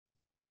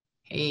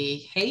Hey,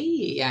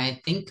 hey, I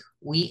think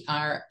we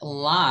are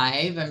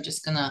live. I'm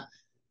just gonna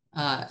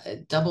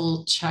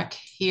double check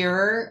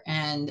here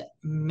and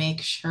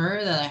make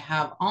sure that I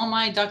have all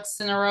my ducks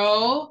in a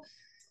row.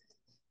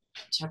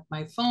 Check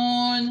my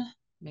phone,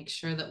 make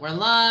sure that we're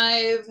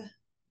live.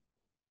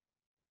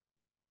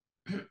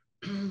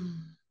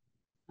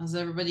 How's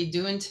everybody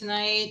doing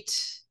tonight?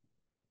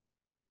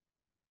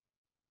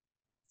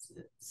 Is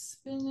it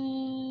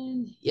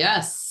spinning?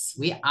 Yes,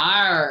 we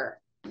are.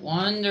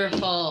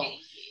 Wonderful. Hey,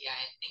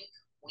 I think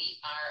we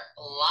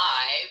are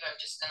live. I'm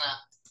just gonna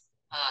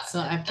so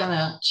I've got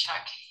to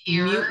check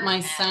mute my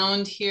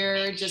sound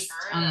here just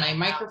on my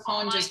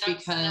microphone just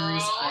because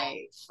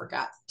I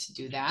forgot to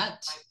do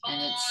that.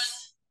 And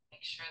it's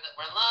make sure that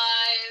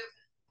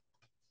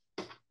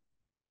we're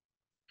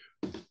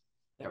live.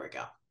 There we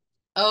go.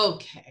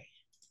 Okay.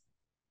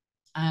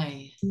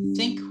 I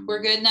think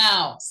we're good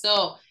now.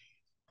 So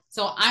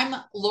I'm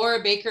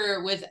Laura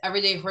Baker with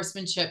Everyday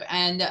Horsemanship,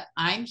 and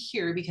I'm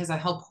here because I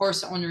help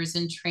horse owners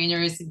and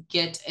trainers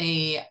get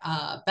a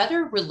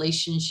better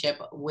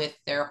relationship with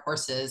their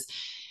horses,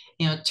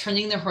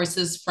 turning their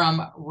horses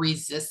from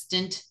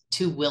resistant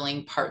to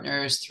willing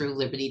partners through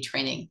Liberty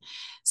training.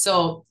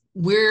 So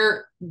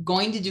we're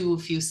going to do a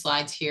few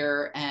slides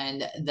here,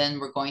 and then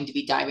we're going to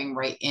be diving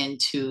right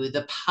into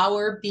the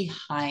power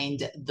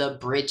behind the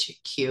bridge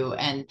cue,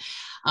 and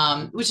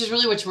which is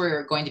really what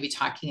we're going to be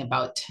talking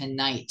about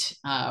tonight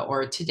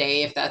or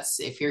today.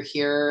 If you're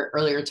here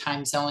earlier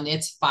time zone,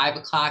 it's 5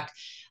 o'clock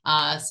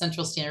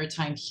Central Standard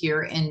Time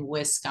here in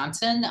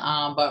Wisconsin.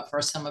 But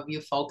for some of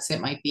you folks, it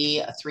might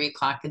be 3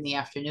 o'clock in the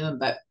afternoon.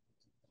 But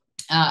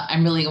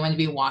I'm really going to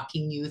be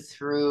walking you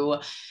through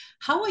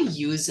how I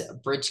use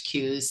bridge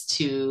cues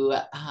to,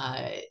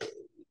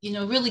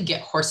 really get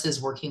horses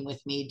working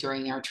with me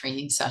during our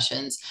training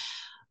sessions.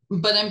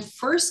 But I'm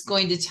first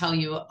going to tell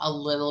you a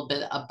little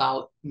bit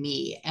about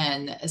me.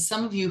 And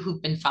some of you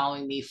who've been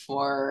following me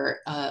for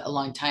a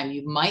long time,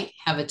 you might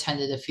have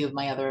attended a few of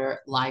my other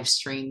live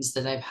streams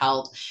that I've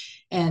held.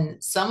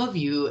 And some of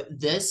you,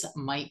 this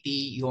might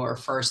be your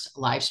first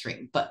live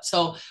stream. But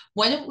so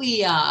why don't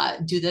we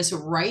do this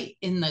right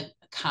in the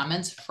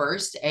comments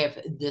first if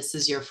this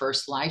is your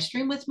first live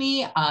stream with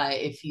me.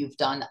 If you've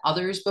done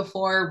others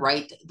before,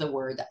 write the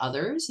word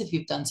others. If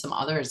you've done some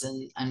others,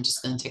 and I'm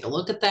just going to take a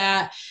look at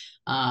that.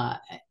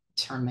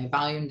 Turn my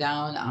volume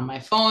down on my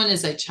phone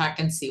as I check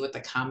and see what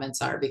the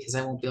comments are because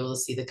I won't be able to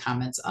see the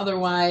comments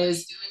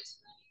otherwise.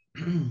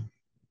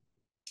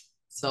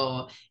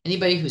 So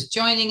anybody who's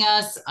joining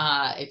us,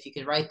 if you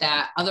could write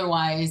that.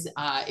 Otherwise,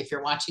 if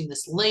you're watching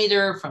this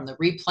later from the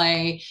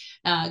replay,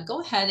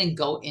 go ahead and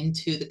go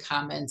into the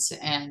comments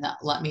and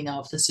let me know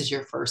if this is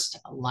your first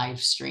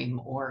live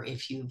stream or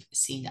if you've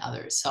seen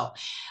others. So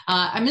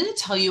I'm going to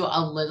tell you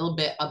a little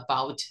bit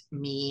about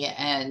me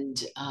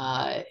and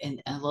a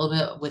little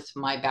bit with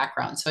my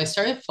background. So I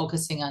started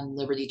focusing on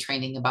Liberty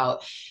training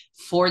about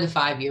 4 to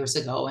 5 years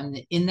ago.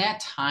 And in that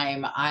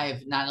time,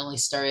 I've not only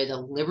started a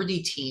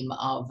Liberty team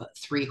of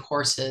 3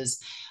 horses,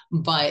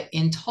 but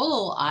in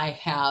total, I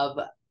have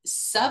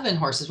 7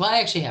 horses. Well, I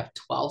actually have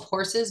 12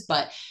 horses,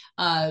 but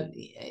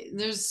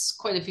there's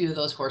quite a few of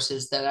those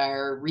horses that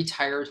are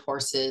retired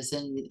horses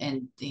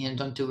and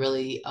don't do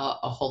really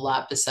a whole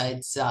lot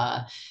besides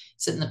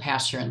sit in the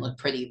pasture and look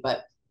pretty.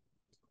 But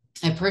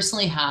I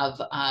personally have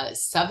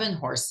 7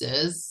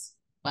 horses.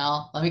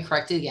 Well, let me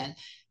correct it again.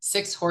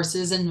 6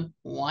 horses and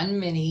 1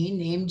 mini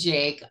named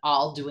Jake,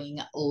 all doing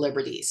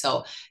Liberty.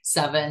 So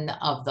 7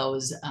 of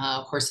those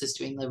horses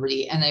doing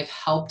Liberty. And I've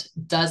helped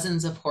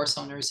dozens of horse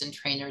owners and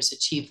trainers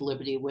achieve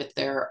Liberty with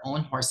their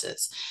own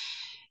horses.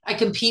 I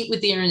compete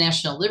with the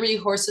International Liberty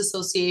Horse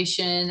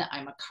Association.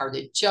 I'm a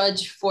carded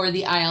judge for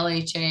the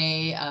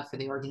ILHA, for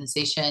the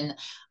organization.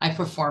 I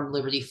perform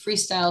Liberty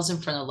freestyles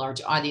in front of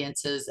large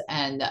audiences.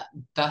 And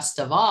best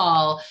of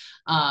all,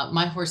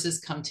 my horses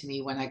come to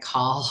me when I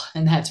call.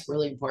 And that's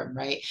really important,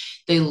 right?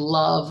 They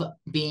love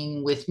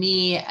being with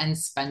me and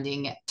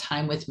spending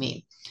time with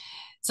me.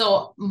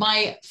 So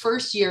my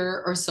first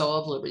year or so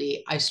of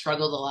Liberty, I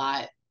struggled a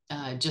lot,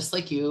 just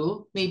like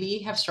you maybe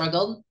have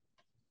struggled.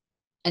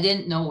 I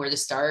didn't know where to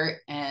start.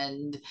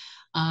 And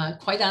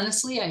quite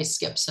honestly, I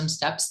skipped some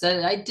steps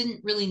that I didn't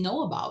really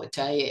know about.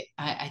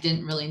 I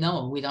didn't really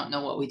know. We don't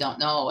know what we don't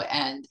know.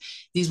 And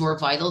these were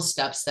vital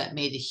steps that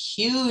made a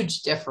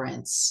huge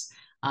difference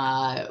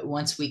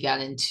once we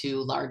got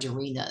into large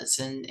arenas.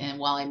 And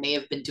while I may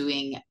have been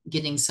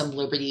getting some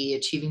Liberty,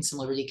 achieving some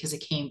Liberty, because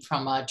it came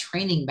from a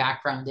training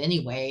background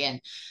anyway.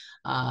 And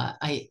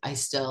I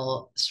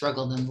still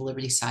struggled on the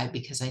Liberty side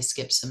because I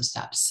skipped some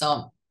steps.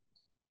 So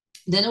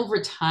then over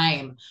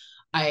time,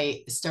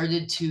 I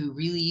started to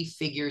really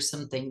figure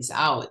some things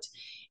out.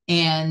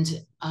 And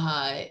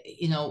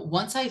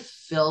once I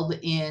filled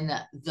in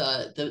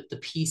the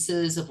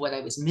pieces of what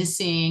I was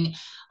missing,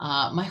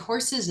 my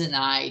horses and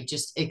I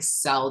just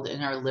excelled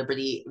in our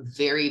Liberty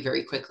very,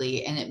 very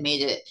quickly, and it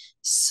made it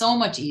so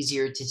much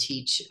easier to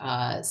teach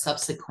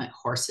subsequent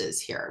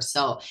horses here.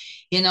 So,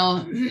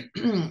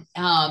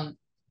 um,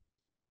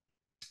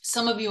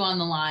 some of you on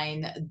the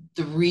line,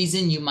 the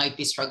reason you might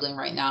be struggling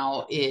right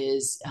now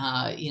is,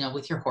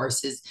 with your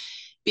horse is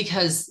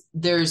because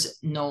there's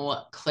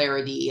no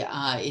clarity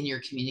in your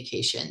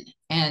communication.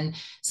 And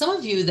some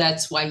of you,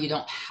 that's why you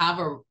don't have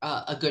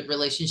a good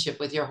relationship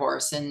with your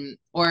horse, and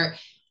or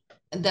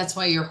that's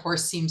why your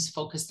horse seems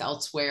focused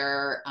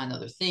elsewhere on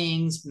other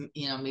things.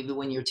 Maybe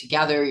when you're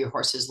together, your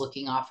horse is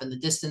looking off in the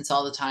distance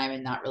all the time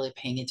and not really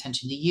paying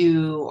attention to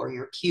you or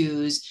your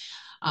cues.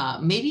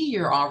 Maybe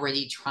you're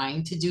already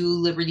trying to do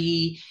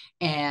liberty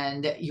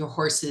and your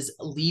horse is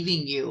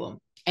leaving you.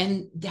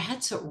 And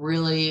that's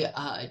really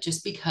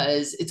just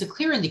because it's a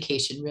clear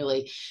indication,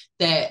 really,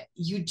 that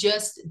you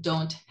just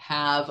don't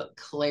have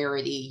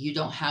clarity. You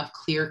don't have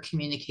clear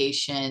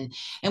communication.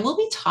 And we'll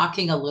be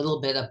talking a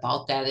little bit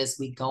about that as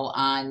we go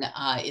on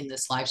in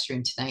this live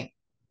stream tonight.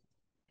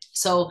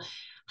 So,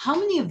 how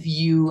many of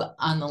you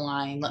on the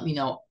line, let me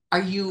know,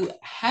 are you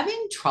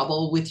having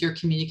trouble with your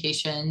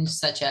communication,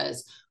 such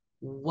as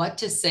what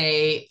to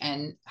say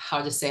and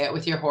how to say it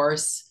with your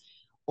horse?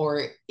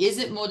 Or is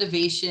it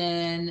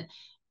motivation?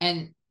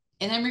 And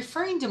and I'm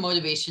referring to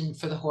motivation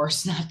for the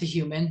horse, not the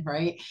human,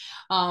 right?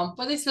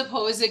 But I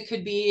suppose it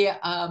could be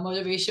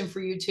motivation for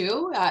you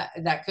too.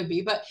 That could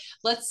be, but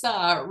let's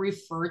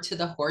refer to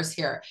the horse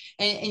here.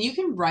 And you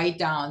can write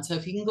down. So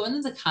if you can go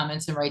into the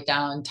comments and write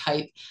down,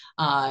 type,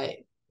 uh,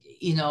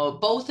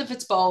 both if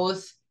it's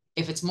both.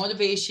 If it's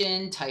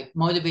motivation, type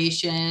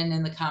motivation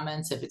in the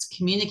comments. If it's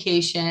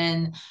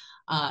communication,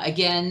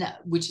 again,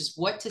 which is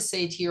what to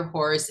say to your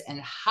horse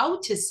and how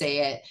to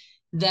say it,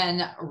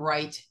 then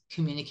write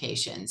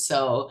communication.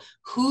 So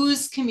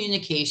whose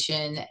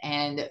communication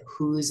and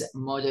whose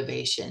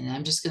motivation? And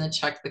I'm just going to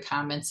check the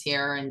comments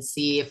here and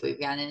see if we've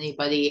got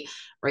anybody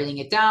writing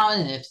it down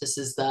and if this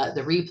is the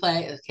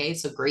replay. Okay,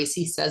 so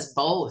Gracie says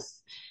both.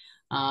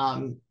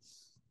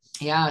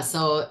 Yeah,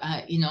 so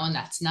and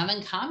that's not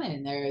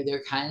uncommon.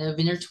 They're kind of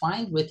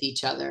intertwined with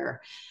each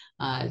other.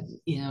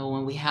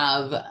 When we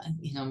have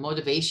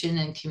motivation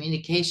and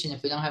communication,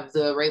 if we don't have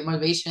the right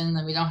motivation,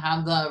 then we don't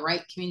have the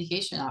right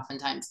communication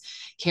oftentimes.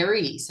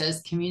 Carrie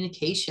says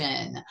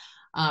communication.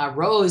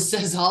 Rose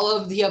says all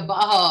of the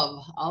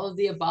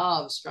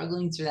above,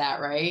 struggling through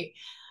that, right?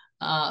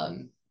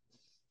 Um,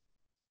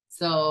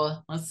 so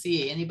let's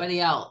see,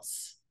 anybody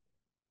else?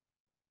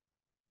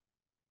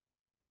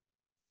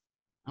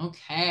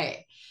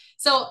 Okay.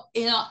 So,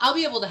 I'll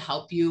be able to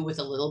help you with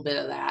a little bit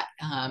of that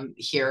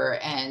here.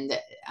 And,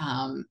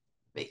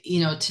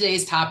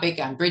 today's topic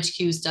on bridge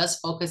cues does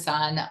focus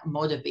on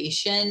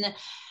motivation,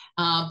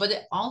 but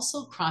it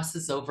also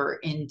crosses over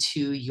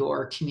into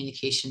your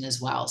communication as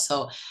well.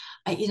 So,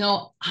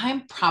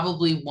 I'm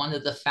probably one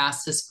of the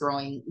fastest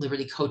growing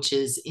Liberty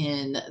coaches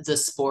in the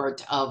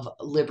sport of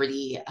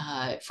Liberty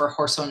for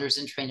horse owners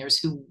and trainers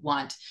who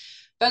want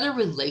better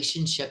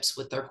relationships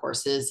with their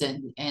horses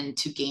and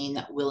to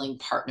gain willing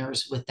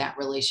partners with that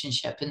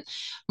relationship. And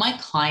my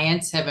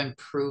clients have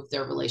improved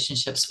their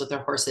relationships with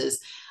their horses.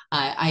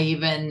 I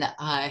even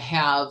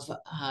have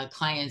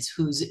clients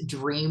whose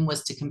dream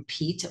was to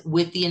compete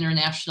with the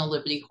International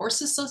Liberty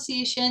Horse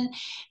Association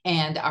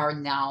and are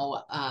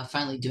now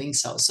finally doing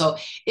so. So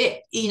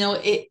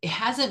it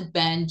hasn't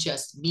been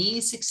just me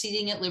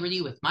succeeding at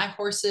Liberty with my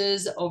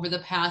horses over the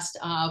past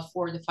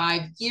 4 to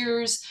 5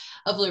 years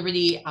of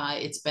Liberty.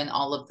 It's been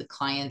all of the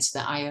clients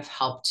that I have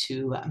helped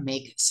to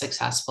make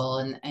successful,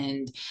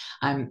 and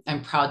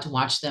I'm proud to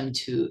watch them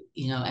to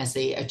as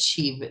they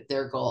achieve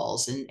their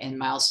goals and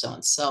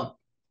milestones. So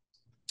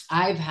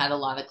I've had a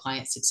lot of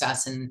client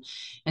success, and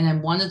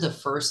I'm one of the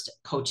first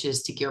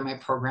coaches to gear my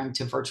program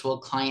to virtual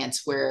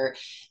clients where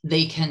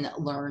they can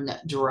learn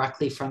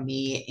directly from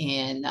me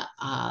in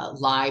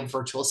live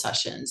virtual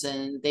sessions,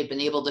 and they've been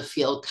able to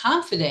feel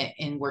confident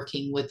in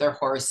working with their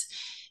horse,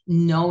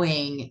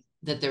 knowing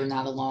that they're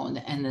not alone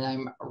and that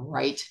I'm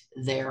right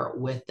there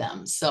with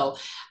them. So,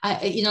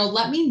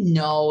 let me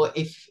know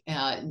if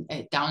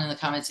down in the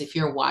comments if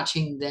you're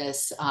watching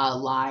this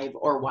live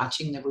or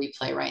watching the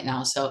replay right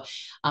now. So,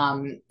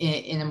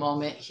 in a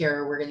moment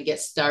here, we're going to get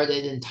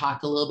started and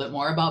talk a little bit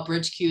more about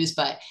bridge cues,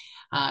 but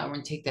we're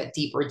going to take that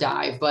deeper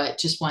dive. But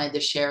just wanted to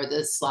share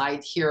this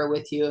slide here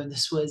with you. And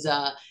this was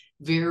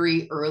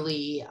very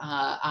early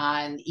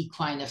on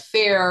Equine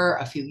Affair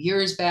a few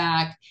years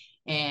back,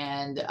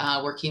 and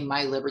working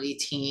my Liberty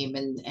team,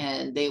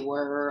 and they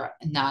were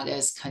not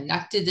as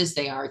connected as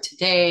they are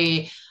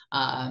today.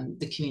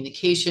 The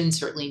communication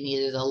certainly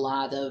needed a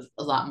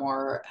lot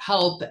more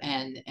help,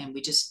 and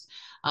we just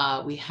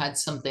we had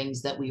some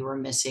things that we were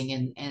missing,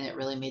 and it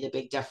really made a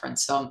big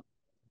difference. So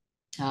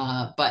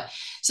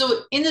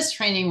so in this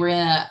training, we're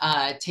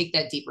gonna take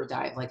that deeper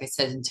dive, like I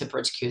said, into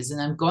bridge cues, and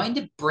I'm going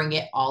to bring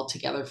it all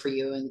together for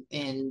you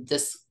in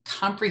this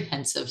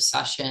comprehensive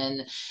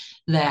session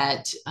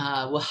that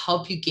will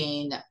help you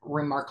gain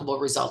remarkable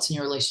results in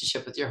your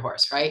relationship with your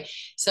horse, right?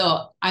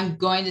 So I'm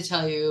going to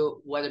tell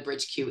you what a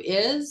bridge cue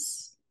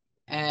is,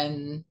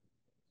 and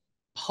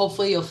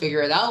hopefully you'll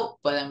figure it out,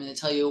 but I'm going to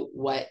tell you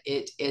what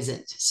it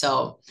isn't.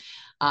 So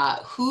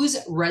Who's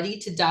ready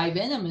to dive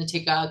in? I'm going to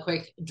take a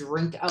quick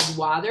drink of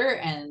water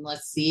and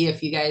let's see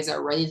if you guys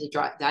are ready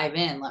to dive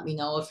in. Let me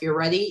know if you're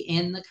ready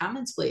in the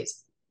comments,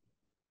 please.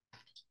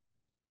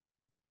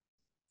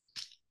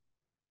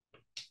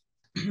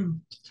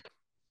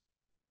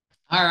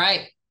 All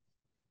right.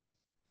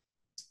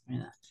 I'm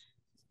gonna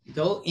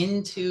go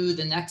into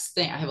the next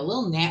thing. I have a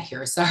little gnat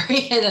here.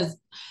 Sorry.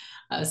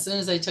 As soon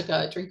as I took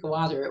a drink of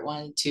water, it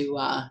wanted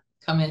to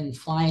come in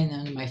flying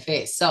into my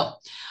face. So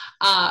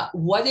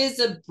what is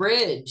a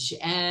bridge?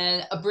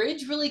 And a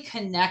bridge really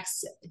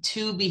connects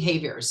two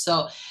behaviors.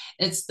 So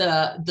it's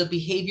the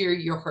behavior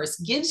your horse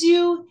gives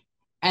you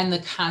and the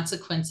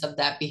consequence of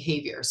that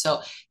behavior.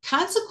 So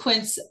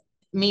consequence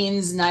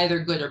means neither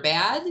good or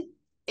bad.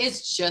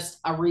 It's just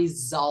a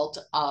result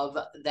of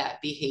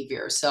that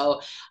behavior.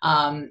 So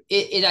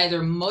it either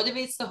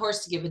motivates the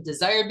horse to give a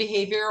desired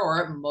behavior or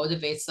it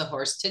motivates the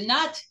horse to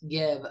not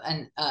give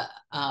an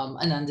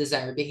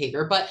undesired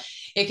behavior. But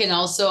it can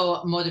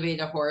also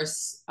motivate a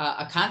horse,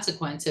 a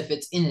consequence. If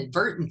it's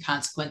inadvertent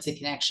consequence, it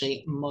can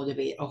actually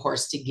motivate a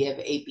horse to give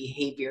a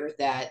behavior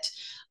that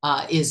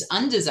is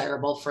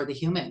undesirable for the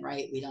human,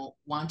 right? We don't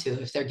want to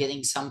if they're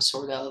getting some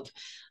sort of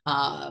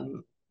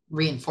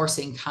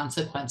reinforcing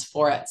consequence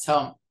for it.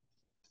 So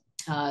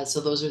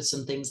those are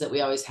some things that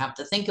we always have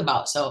to think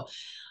about. So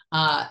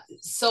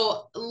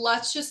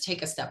let's just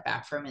take a step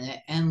back for a minute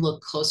and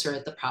look closer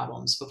at the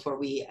problems before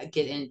we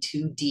get in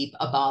too deep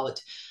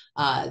about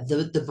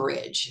the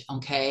bridge,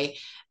 okay?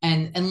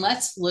 And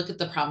let's look at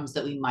the problems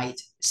that we might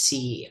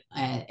see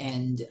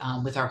and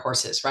with our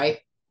horses, right?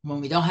 When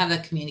we don't have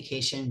that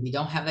communication, we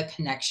don't have that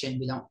connection,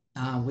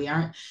 we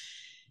aren't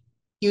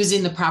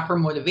using the proper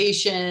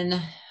motivation.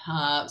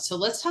 So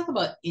let's talk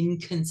about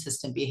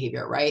inconsistent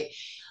behavior, right?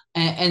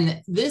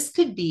 And this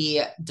could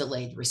be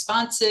delayed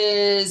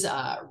responses,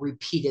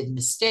 repeated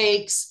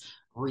mistakes,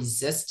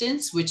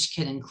 resistance, which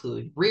can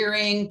include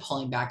rearing,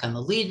 pulling back on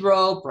the lead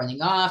rope,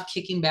 running off,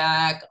 kicking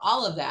back,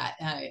 all of that.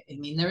 I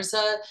mean, there's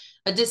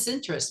a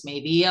disinterest,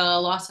 maybe a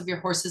loss of your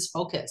horse's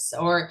focus,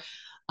 or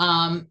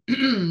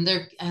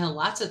there are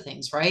lots of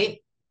things, right?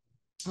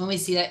 When we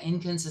see that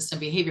inconsistent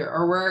behavior,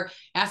 or we're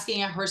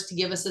asking a horse to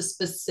give us a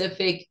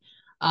specific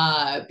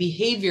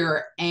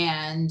behavior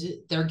and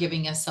they're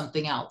giving us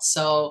something else.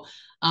 So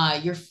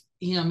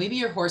maybe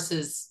your horse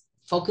is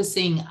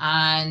focusing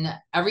on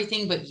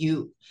everything but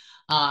you.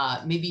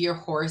 Maybe your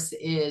horse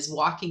is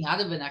walking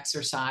out of an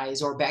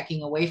exercise or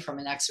backing away from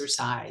an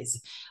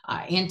exercise,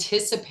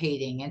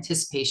 anticipation.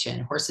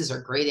 Horses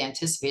are great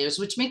anticipators,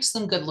 which makes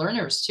them good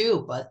learners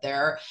too, but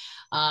they're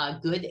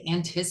good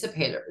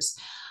anticipators.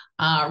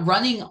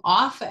 Running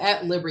off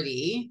at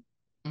liberty,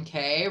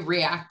 okay,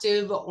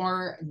 reactive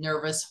or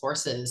nervous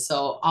horses.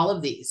 So all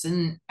of these.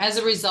 And as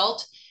a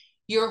result,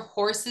 your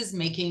horse is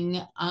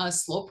making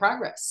slow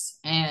progress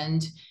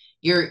and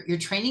your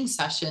training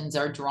sessions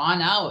are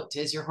drawn out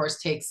as your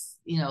horse takes,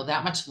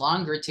 that much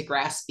longer to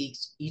grasp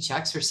each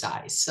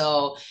exercise.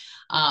 So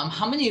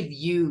how many of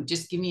you,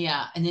 just give me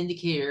an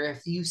indicator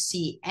if you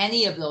see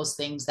any of those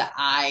things that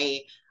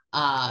I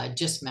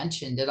just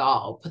mentioned at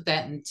all. Type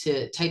that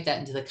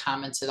into the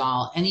comments at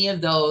all. Any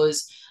of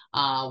those,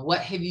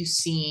 what have you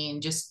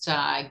seen? Just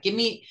give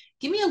me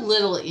a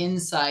little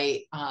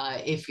insight.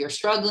 If you're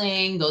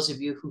struggling, those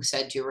of you who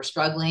said you were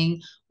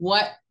struggling,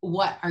 what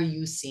are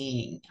you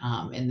seeing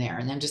in there?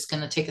 And I'm just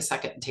going to take a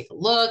second and take a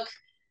look.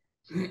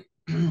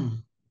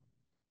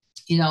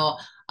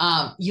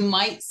 You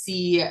might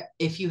see,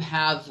 if you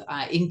have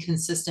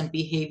inconsistent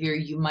behavior,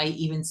 you might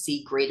even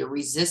see greater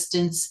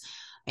resistance.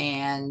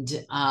 And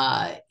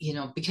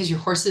because your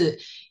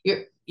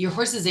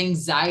horse's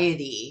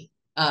anxiety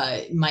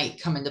might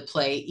come into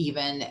play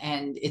even,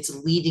 and it's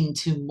leading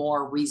to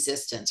more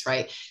resistance,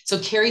 right? So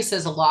Carrie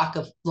says a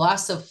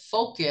loss of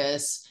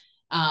focus,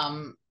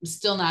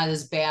 still not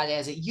as bad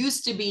as it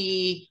used to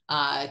be,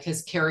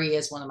 because Carrie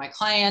is one of my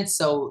clients.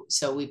 So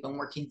we've been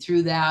working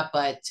through that,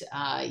 but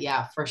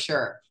yeah, for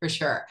sure.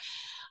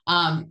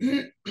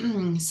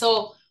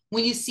 So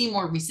when you see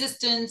more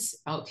resistance,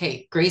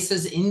 okay, Grace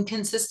says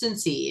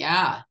inconsistency.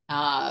 Yeah.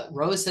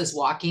 Rose says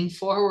walking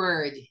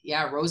forward.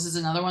 Yeah, Rose is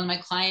another one of my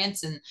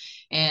clients,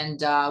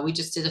 and we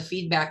just did a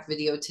feedback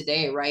video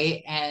today,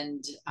 right?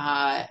 And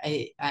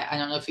I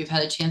don't know if you've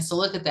had a chance to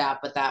look at that,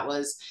 but that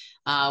was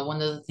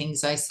one of the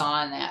things I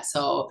saw in that.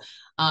 So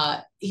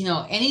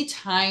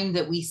anytime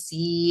that we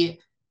see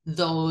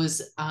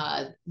those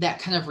that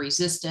kind of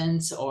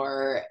resistance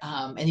or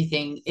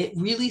anything, it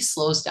really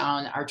slows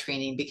down our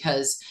training,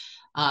 because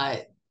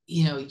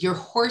your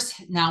horse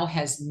now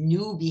has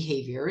new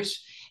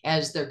behaviors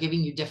as they're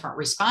giving you different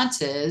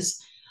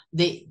responses.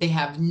 They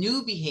have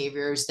new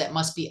behaviors that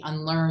must be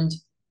unlearned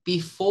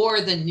before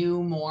the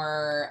new,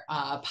 more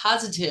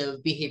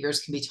positive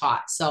behaviors can be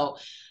taught. So,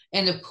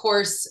 and of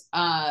course,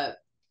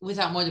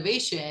 without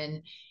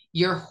motivation,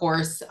 your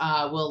horse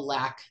will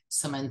lack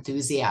some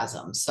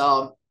enthusiasm.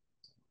 So,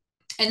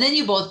 and then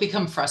you both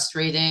become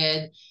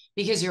frustrated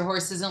because your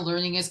horse isn't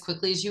learning as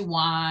quickly as you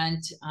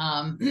want.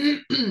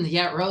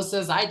 Yeah, Rose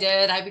says,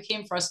 I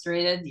became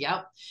frustrated.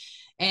 Yep.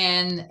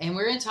 And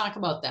we're going to talk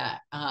about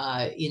that,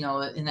 in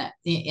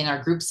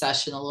our group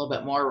session a little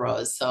bit more,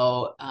 Rose.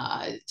 So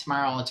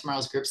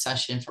tomorrow's group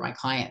session for my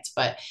clients.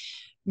 But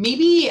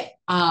maybe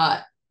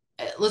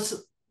let's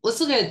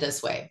look at it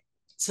this way.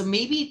 So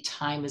maybe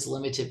time is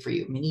limited for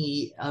you.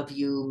 Many of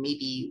you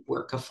maybe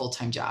work a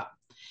full-time job,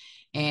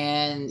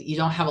 and you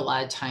don't have a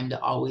lot of time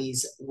to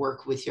always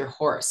work with your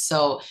horse.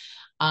 So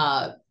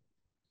uh,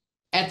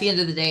 at the end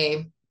of the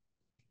day,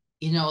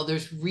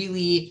 there's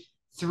really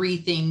three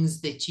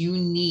things that you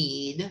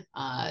need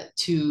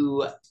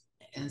to.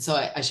 And so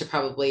I should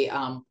probably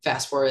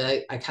fast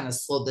forward. I kind of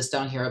slowed this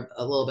down here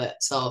a little bit.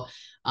 So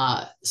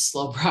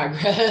slow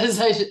progress.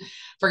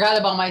 Forgot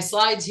about my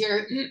slides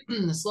here.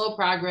 Slow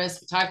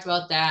progress. We talked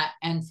about that.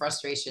 And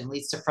frustration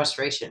leads to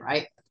frustration,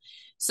 right?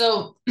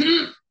 So at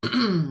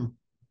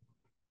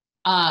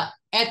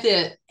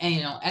the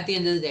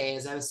end of the day,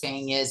 as I was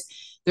saying, is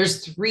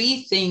there's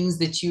three things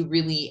that you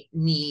really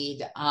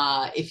need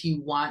if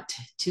you want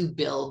to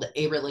build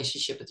a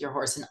relationship with your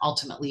horse and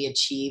ultimately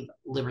achieve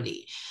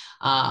liberty.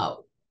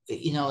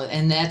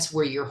 And that's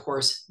where your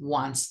horse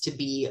wants to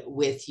be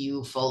with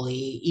you fully.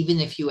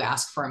 Even if you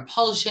ask for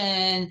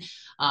impulsion,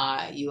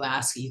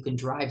 you can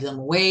drive them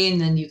away,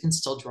 and then you can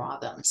still draw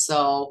them.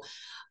 So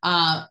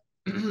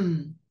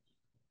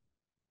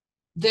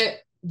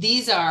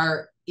these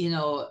are,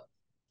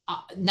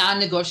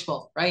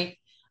 non-negotiable, right?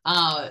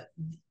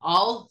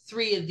 All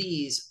three of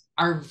these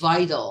are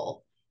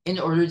vital in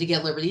order to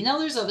get liberty. Now,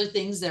 there's other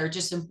things that are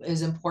just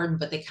as important,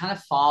 but they kind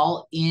of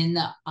fall in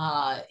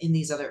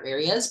these other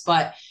areas.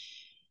 But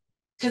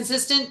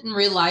consistent and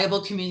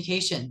reliable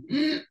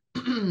communication.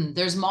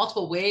 There's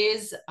multiple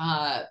ways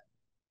that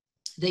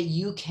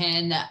you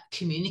can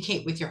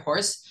communicate with your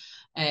horse.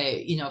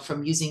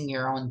 From using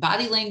your own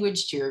body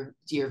language to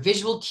your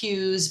visual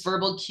cues,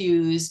 verbal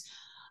cues.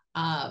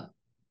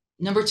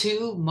 Number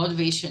two,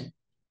 motivation.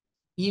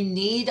 You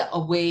need a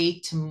way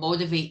to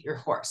motivate your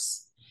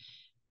horse.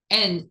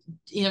 And,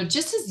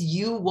 just as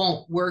you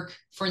won't work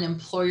for an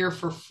employer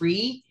for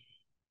free,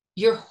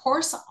 your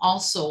horse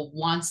also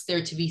wants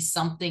there to be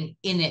something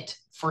in it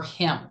for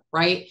him,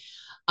 right?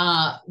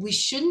 We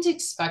shouldn't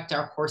expect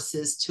our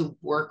horses to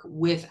work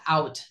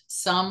without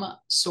some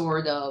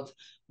sort of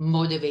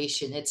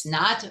motivation. It's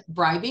not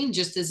bribing,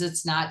 just as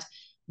it's not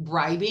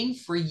bribing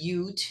for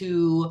you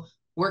to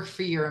work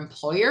for your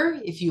employer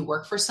if you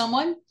work for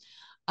someone.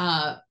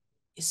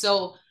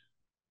 So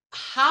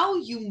how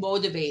you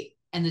motivate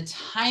and the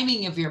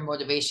timing of your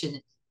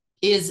motivation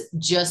is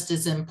just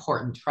as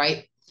important,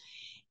 right?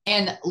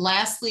 And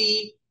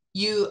lastly,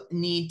 you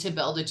need to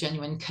build a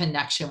genuine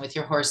connection with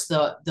your horse.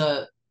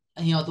 The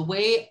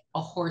way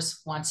a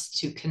horse wants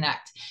to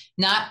connect,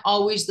 not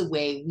always the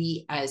way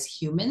we as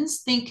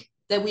humans think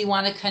that we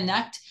want to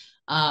connect,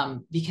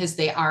 because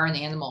they are an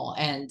animal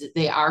and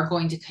they are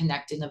going to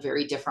connect in a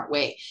very different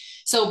way.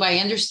 So by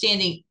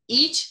understanding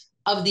each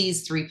of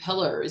these three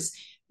pillars,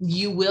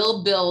 you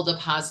will build a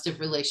positive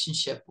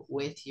relationship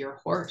with your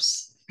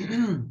horse.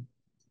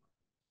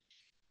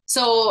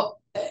 So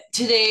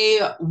today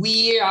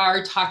we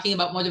are talking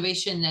about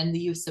motivation and the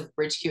use of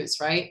bridge cues,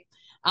 right?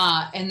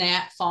 And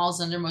that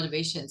falls under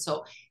motivation.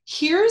 So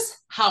here's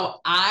how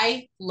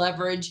I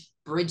leverage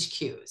bridge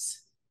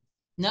cues.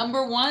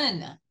 Number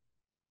one,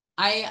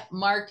 I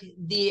mark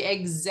the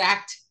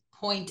exact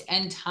point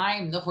and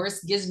time the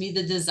horse gives me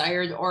the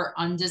desired or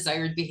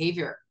undesired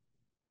behavior.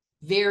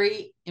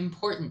 Very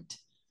important.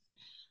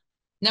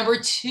 Number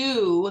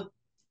two,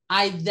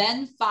 I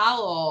then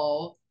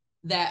follow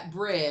that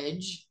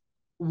bridge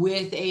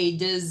with a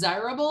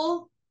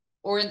desirable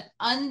or an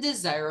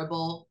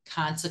undesirable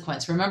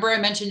consequence. Remember, I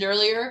mentioned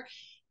earlier,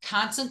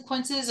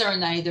 consequences are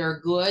neither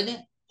good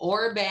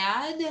or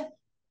bad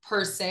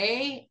per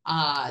se.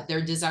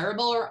 They're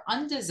desirable or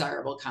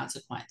undesirable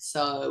consequence.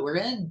 So we're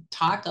going to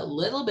talk a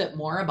little bit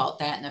more about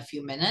that in a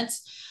few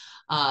minutes,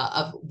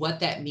 of what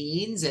that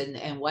means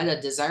and what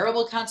a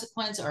desirable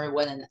consequence or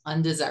what an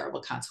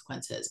undesirable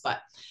consequence is.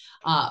 But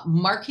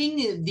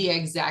marking the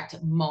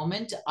exact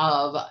moment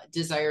of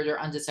desired or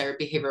undesired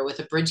behavior with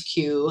a bridge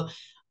cue,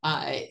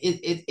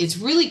 it's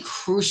really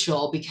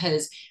crucial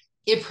because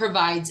it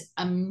provides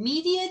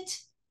immediate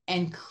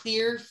and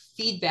clear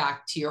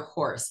feedback to your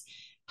horse,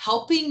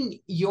 helping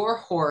your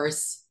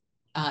horse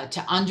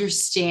to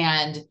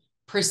understand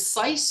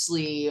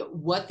precisely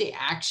what the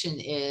action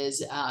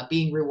is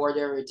being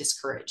rewarded or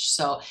discouraged.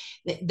 So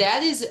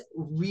that is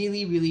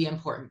really, really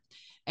important.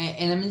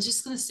 And I'm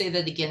just going to say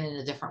that again in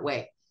a different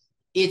way.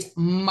 It's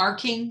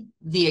marking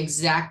the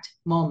exact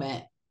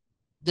moment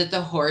that the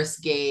horse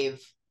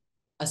gave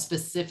a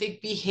specific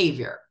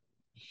behavior.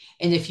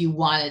 And if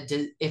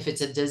if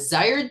it's a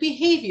desired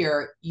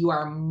behavior, you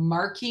are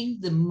marking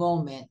the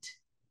moment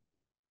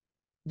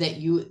that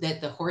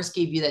the horse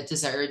gave you that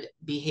desired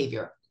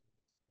behavior.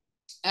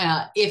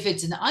 If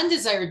it's an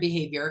undesired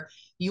behavior,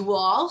 you will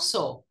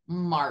also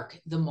mark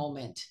the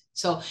moment.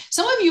 So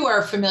some of you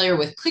are familiar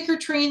with clicker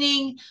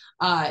training.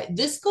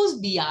 This goes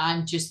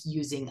beyond just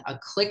using a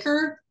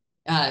clicker.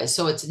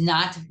 So it's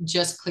not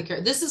just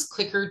clicker. This is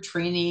clicker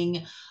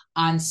training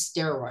on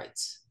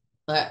steroids.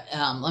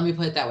 let me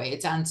put it that way.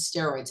 It's on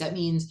steroids. That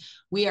means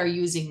we are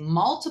using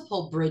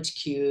multiple bridge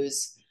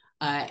cues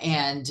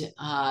and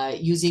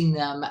using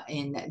them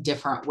in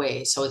different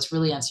ways. So it's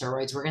really on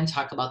steroids. We're going to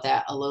talk about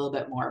that a little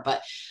bit more.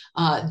 But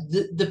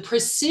the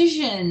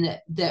precision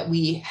that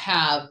we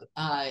have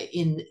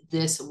in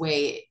this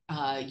way,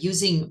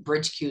 using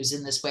bridge cues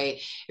in this way,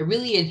 it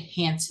really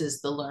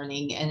enhances the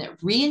learning and it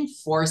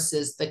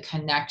reinforces the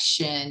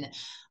connection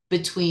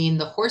between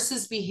the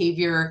horse's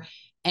behavior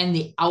and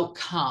the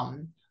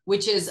outcome,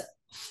 which is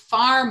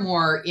far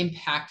more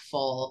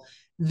impactful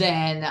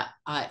than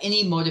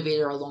any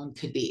motivator alone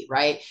could be,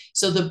 right?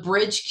 So the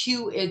bridge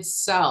cue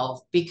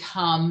itself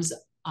becomes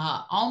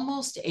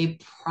almost a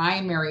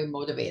primary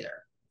motivator.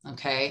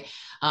 Okay.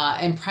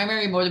 And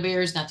primary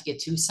motivators, not to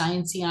get too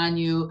sciencey on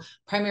you,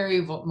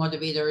 primary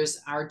motivators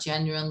are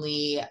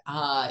generally,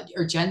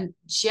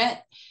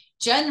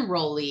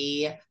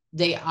 generally,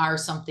 they are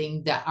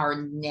something that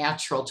are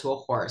natural to a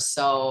horse.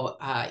 So,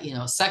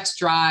 sex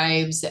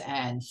drives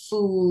and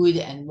food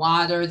and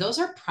water, those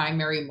are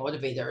primary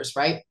motivators,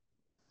 right?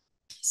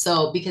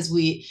 So because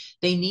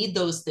they need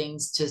those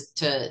things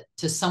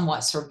to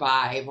somewhat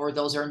survive, or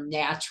those are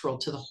natural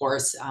to the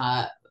horse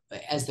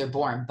as they're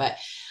born. But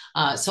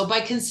so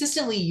by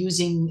consistently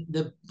using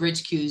the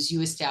bridge cues,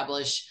 you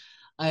establish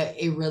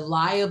a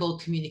reliable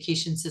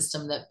communication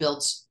system that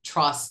builds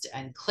trust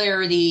and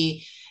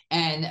clarity,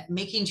 and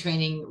making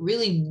training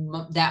really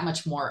that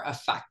much more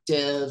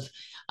effective.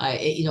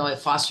 It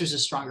fosters a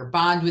stronger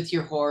bond with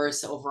your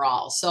horse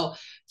overall. So,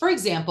 for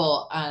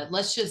example,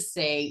 let's just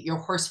say your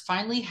horse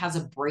finally has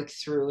a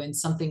breakthrough in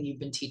something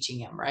you've been teaching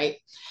him, right?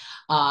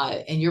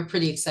 And you're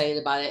pretty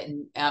excited about it.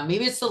 And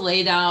maybe it's the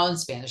lay down,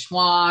 Spanish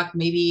walk.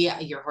 Maybe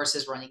your horse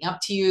is running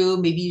up to you.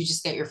 Maybe you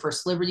just get your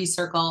first Liberty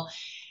Circle.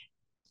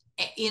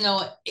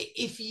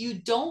 If you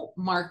don't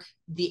mark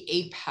the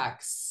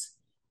apex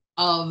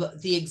of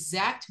the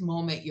exact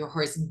moment your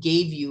horse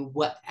gave you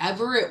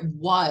whatever it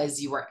was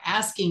you were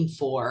asking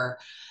for,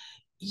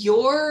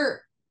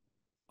 your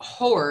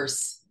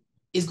horse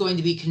is going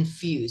to be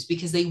confused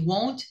because they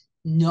won't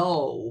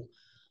know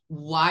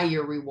why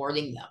you're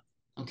rewarding them.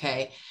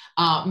 Okay.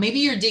 Maybe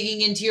you're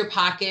digging into your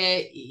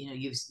pocket,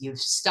 you've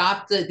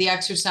stopped the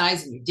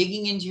exercise and you're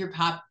digging into your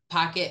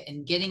pocket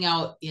and getting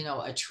out,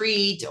 a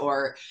treat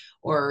or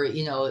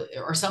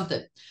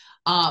something.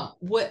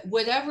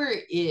 Whatever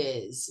it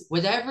is,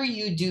 whatever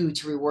you do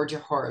to reward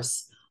your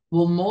horse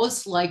will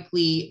most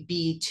likely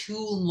be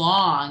too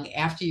long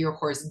after your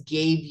horse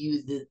gave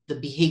you the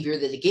behavior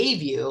that it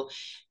gave you.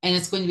 And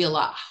it's going to be a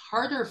lot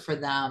harder for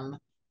them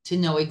to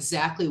know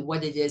exactly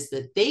what it is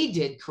that they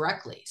did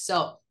correctly.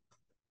 So,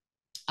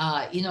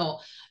 a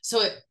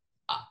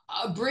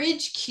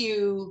bridge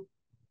cue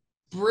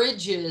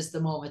bridges the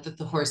moment that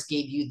the horse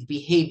gave you the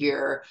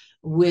behavior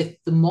with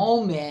the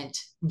moment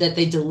that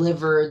they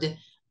delivered,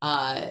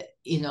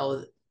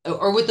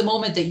 or with the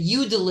moment that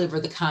you deliver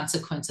the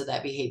consequence of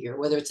that behavior,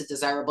 whether it's a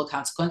desirable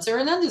consequence or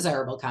an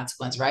undesirable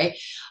consequence, right?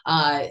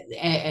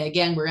 And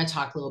again, we're going to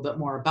talk a little bit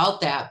more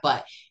about that,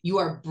 but you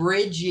are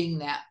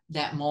bridging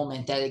that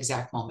moment, that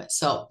exact moment.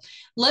 So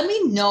let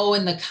me know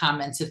in the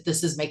comments if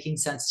this is making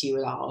sense to you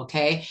at all,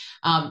 okay?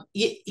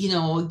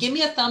 Give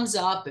me a thumbs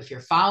up if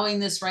you're following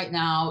this right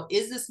now.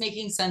 Is this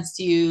making sense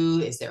to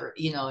you? Is there,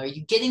 are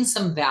you getting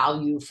some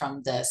value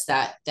from this?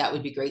 That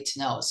would be great to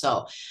know.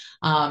 So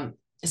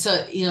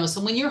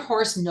when your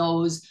horse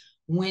knows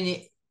when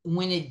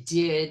it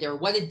did, or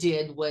what it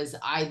did was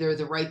either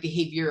the right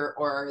behavior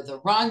or the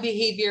wrong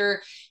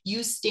behavior,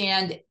 you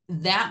stand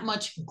that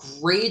much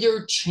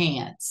greater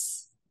chance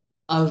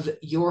of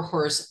your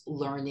horse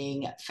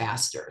learning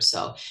faster.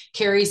 So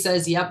Carrie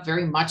says, yep,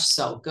 very much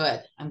so.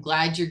 Good. I'm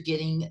glad you're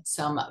getting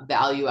some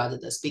value out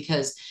of this,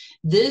 because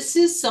this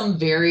is some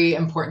very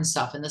important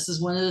stuff. And this is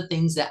one of the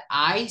things that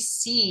I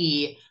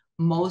see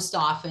most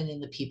often in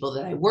the people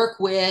that I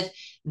work with,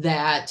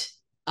 that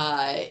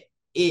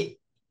it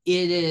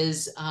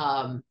is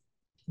the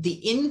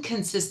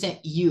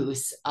inconsistent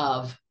use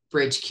of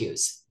bridge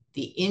cues,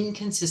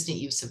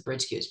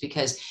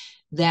 because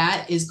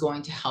that is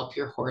going to help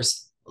your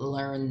horse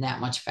learn that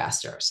much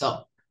faster.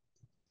 So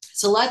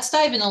let's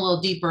dive in a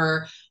little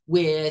deeper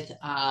with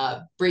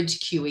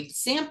bridge cue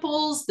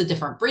examples, the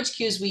different bridge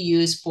cues we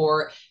use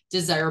for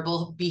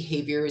desirable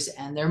behaviors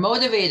and their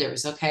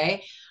motivators.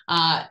 Okay.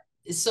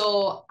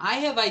 So I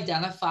have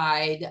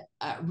identified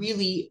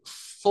really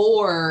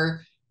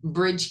 4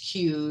 bridge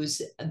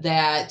cues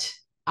that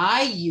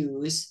I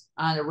use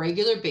on a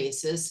regular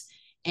basis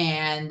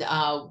and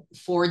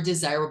for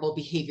desirable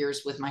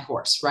behaviors with my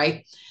horse,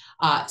 right?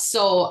 And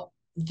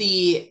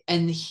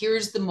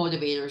here's the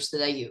motivators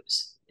that I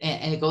use.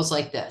 And it goes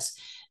like this.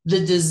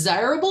 The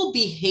desirable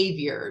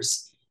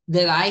behaviors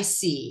that I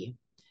see,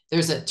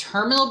 there's a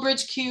terminal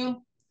bridge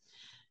cue,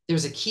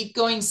 there's a keep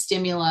going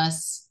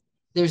stimulus,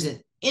 there's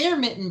an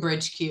intermittent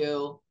bridge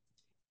cue,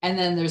 and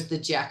then there's the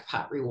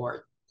jackpot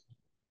reward.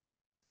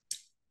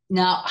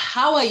 Now,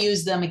 how I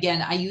use them,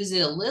 again, I use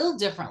it a little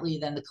differently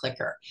than the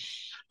clicker.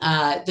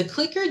 The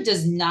clicker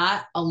does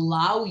not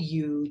allow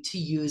you to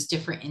use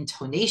different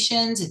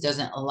intonations. It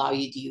doesn't allow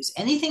you to use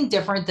anything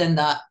different than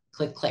the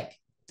click, click.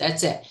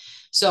 That's it.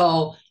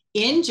 So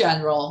in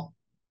general,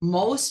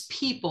 most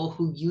people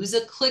who use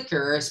a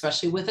clicker,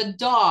 especially with a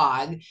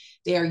dog,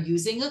 they are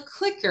using a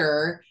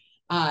clicker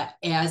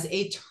as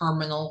a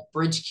terminal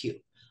bridge cue.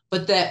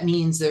 But that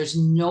means there's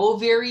no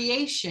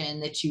variation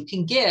that you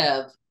can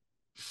give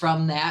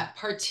from that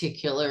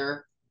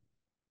particular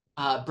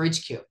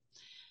bridge cue.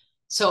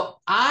 So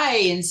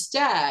I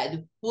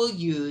instead will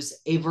use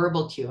a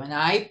verbal cue, and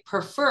I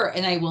prefer,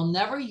 and I will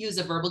never use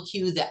a verbal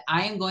cue that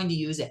I am going to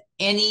use at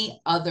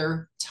any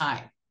other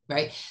time,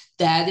 right?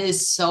 That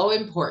is so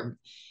important.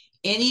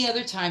 Any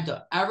other time,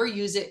 don't ever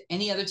use it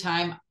any other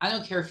time. I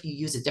don't care if you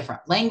use a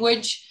different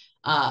language,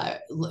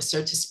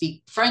 start to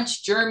speak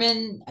French,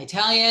 German,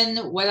 Italian,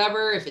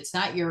 whatever, if it's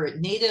not your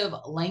native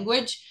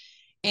language,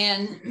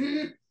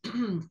 and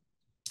and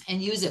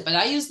use it. But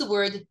I use the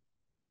word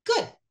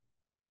good,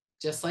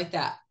 just like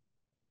that.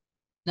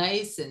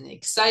 Nice and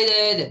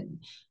excited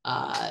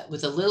and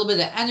with a little bit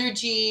of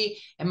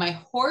energy. And my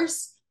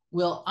horse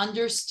will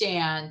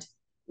understand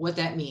what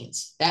that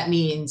means. That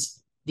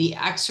means the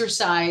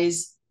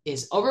exercise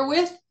is over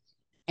with.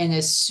 And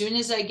as soon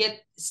as I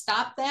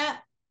stop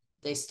that,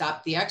 they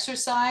stop the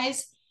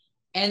exercise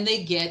and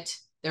they get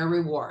their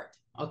reward.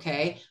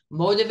 Okay.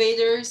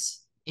 Motivators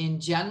in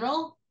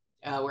general,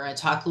 we're going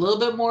to talk a little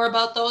bit more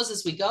about those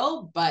as we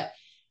go, but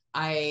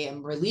I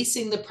am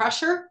releasing the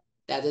pressure.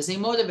 That is a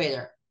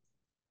motivator.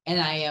 And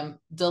I am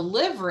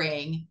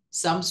delivering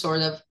some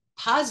sort of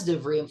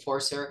positive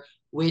reinforcer,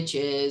 which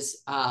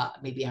is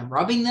maybe I'm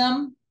rubbing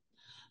them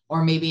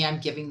or maybe I'm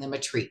giving them a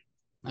treat.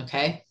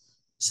 Okay.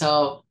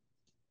 So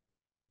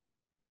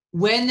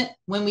when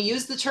we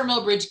use the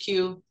terminal bridge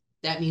cue,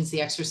 that means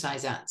the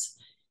exercise ends.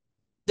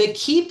 The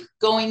keep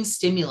going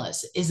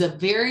stimulus is a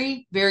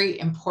very, very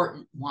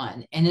important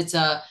one. And it's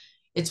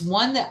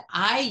one that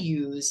I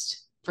used,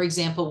 for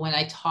example, when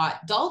I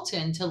taught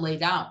Dalton to lay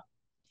down.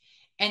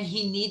 And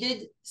he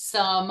needed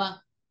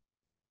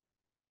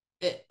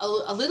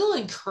a little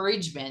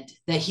encouragement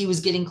that he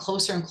was getting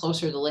closer and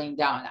closer to laying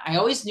down. I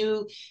always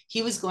knew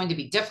he was going to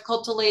be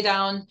difficult to lay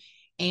down.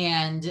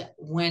 And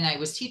when I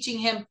was teaching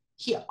him,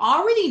 he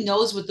already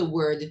knows what the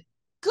word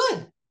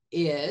good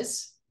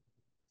is,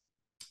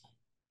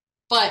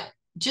 but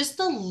just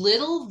a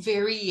little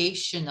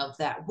variation of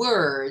that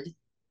word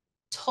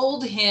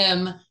told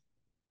him,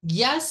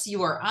 yes,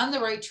 you are on the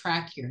right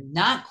track. You're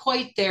not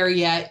quite there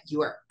yet.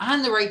 You are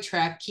on the right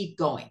track. Keep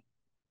going.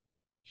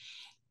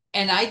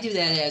 And I do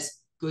that as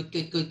good,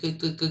 good, good, good,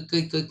 good, good,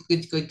 good, good,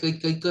 good, good,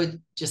 good, good,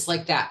 good, just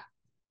like that.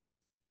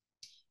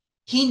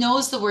 He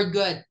knows the word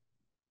good,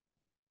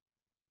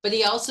 but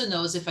he also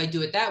knows if I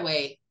do it that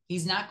way,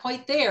 he's not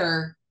quite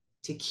there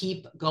to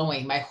keep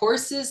going. My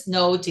horses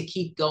know to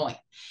keep going.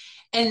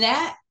 And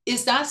that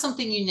is not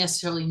something you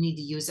necessarily need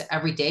to use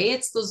every day.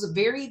 It's those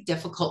very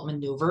difficult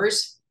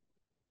maneuvers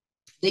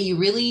that you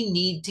really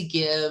need to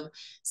give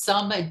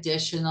some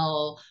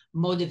additional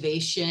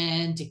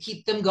motivation to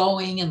keep them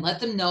going and let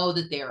them know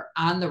that they're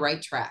on the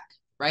right track,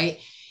 right?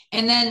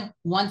 And then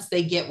once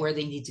they get where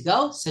they need to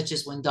go, such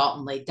as when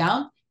Dalton laid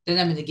down, then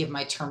I'm going to give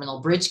my terminal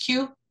bridge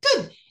cue,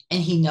 good.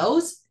 And he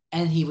knows,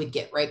 and he would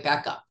get right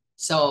back up.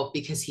 So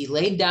because he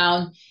laid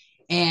down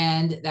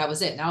and that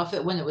was it. Now,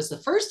 when it was the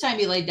first time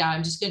he laid down,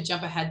 I'm just going to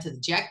jump ahead to the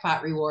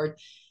jackpot reward.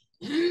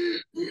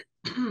 The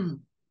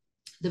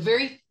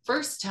very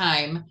first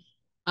time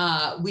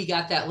we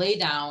got that lay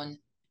down,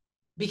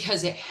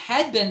 because it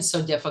had been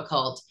so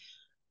difficult,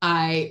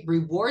 I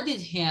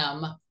rewarded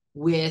him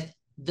with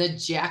the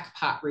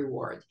jackpot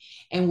reward.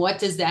 And what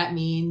does that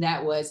mean?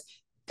 That was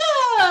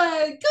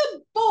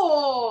good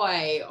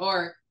boy,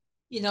 or,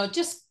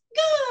 just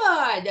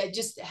good.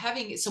 Just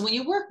having, so when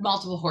you work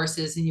multiple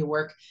horses and you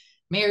work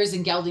mares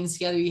and geldings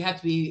together, you have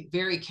to be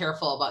very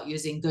careful about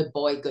using good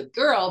boy, good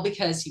girl,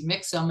 because you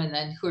mix them and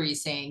then who are you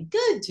saying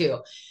good to?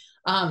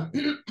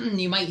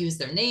 You might use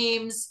their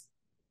names,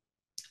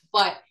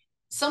 but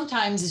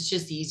sometimes it's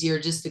just easier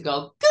just to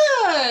go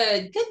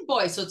good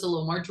boy. So it's a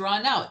little more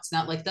drawn out. It's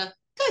not like the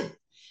good.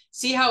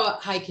 See how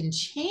I can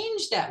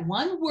change that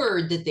one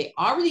word that they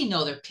already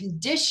know. They're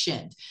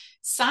conditioned.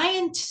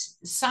 Science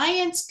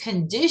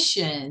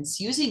conditions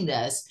using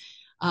this.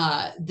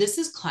 This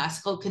is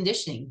classical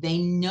conditioning. They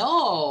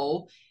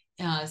know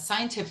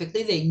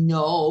scientifically, they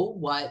know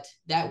what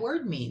that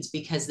word means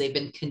because they've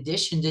been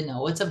conditioned to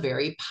know it's a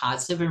very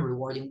positive and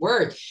rewarding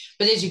word.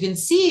 But as you can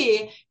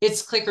see,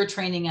 it's clicker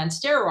training on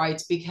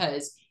steroids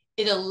because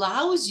it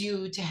allows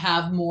you to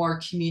have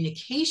more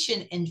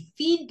communication and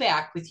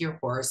feedback with your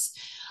horse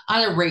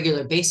on a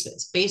regular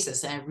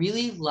basis. And I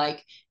really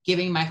like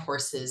giving my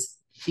horses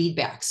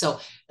feedback. So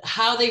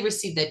how they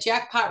receive that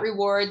jackpot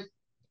reward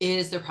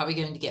is they're probably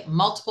going to get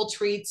multiple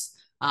treats,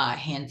 a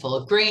handful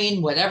of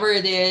grain, whatever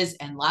it is,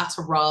 and lots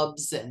of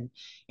rubs and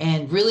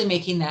really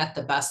making that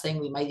the best thing.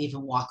 We might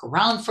even walk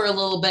around for a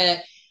little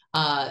bit.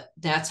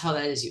 That's how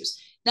that is used.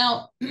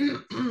 Now,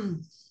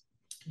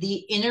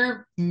 the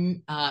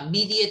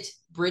intermediate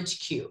bridge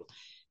cue.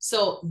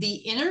 So the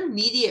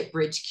intermediate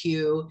bridge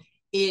cue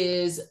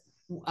is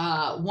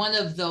one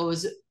of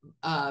those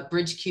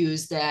bridge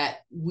cues that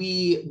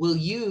we will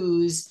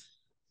use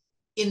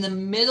in the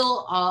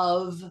middle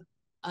of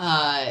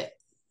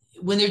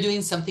when they're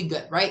doing something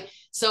good, right?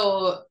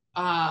 So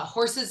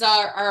horses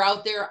are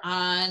out there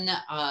on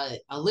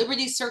a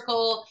liberty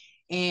circle,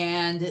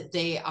 and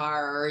they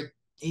are,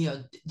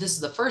 this is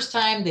the first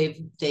time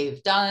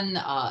they've done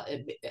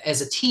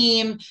as a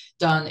team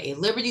done a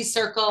liberty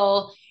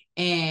circle,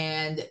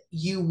 and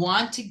you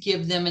want to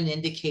give them an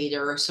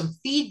indicator or some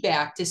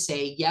feedback to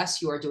say,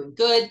 yes, you are doing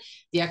good.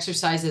 The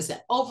exercise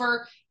isn't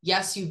over.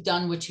 Yes, you've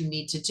done what you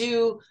need to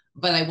do,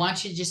 but I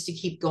want you just to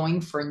keep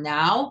going for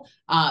now.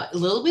 A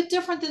little bit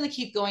different than the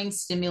keep going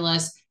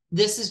stimulus.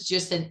 This is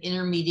just an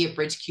intermediate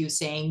bridge cue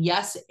saying,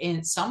 yes,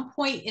 in some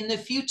point in the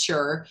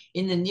future,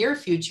 in the near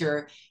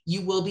future,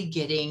 you will be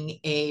getting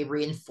a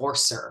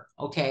reinforcer,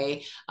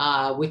 okay,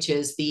 which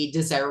is the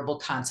desirable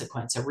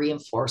consequence, a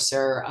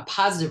reinforcer, a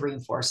positive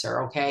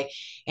reinforcer, okay?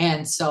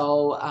 And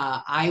so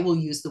I will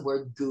use the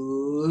word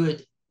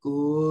good,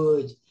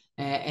 good.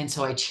 And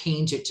so I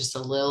change it just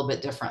a little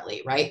bit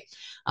differently, right?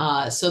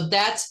 So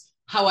that's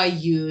how I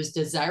use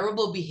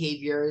desirable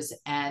behaviors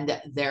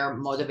and their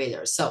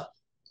motivators. So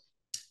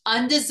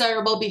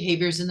undesirable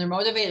behaviors and their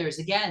motivators.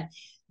 Again,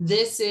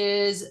 this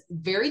is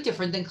very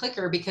different than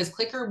clicker, because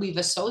clicker, we've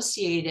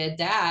associated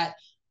that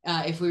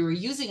if we were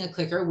using a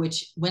clicker,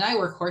 which when I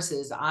work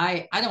horses,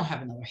 I don't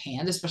have another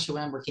hand, especially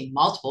when I'm working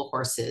multiple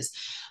horses.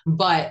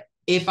 But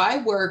if I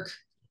work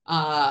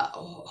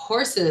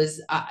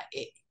horses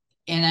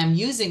and I'm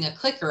using a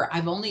clicker,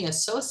 I've only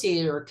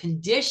associated or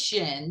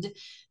conditioned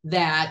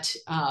that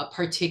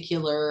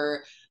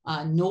particular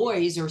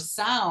noise or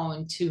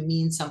sound to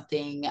mean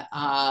something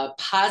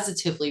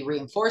positively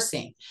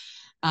reinforcing.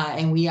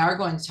 And we are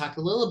going to talk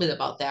a little bit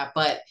about that.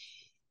 But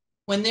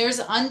when there's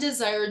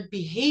undesired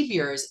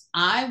behaviors,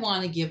 I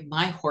want to give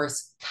my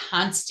horse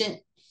constant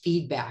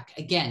feedback.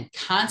 Again,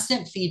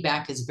 constant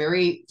feedback is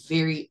very,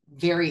 very,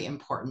 very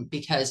important,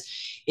 because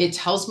it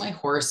tells my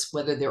horse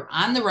whether they're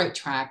on the right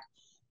track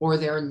or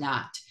they're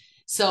not.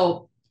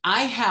 So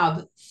I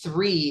have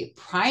three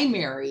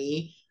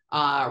primary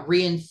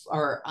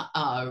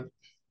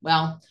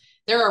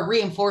they're a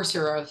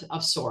reinforcer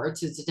of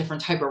sorts. It's a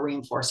different type of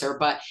reinforcer,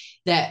 but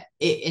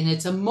and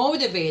it's a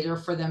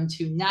motivator for them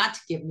to not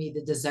give me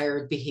the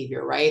desired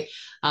behavior, right?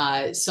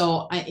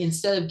 So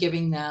instead of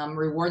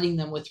rewarding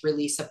them with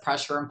release of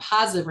pressure and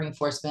positive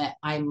reinforcement,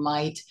 I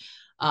might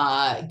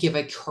give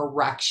a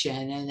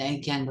correction. And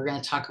again, we're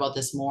going to talk about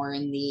this more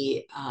in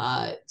the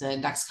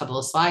next couple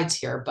of slides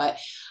here, but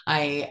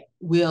I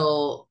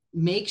will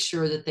make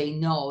sure that they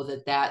know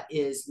that that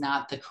is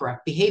not the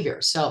correct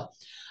behavior. So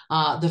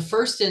the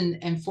first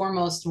and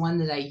foremost one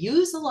that I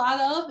use a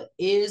lot of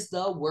is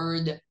the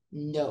word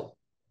no.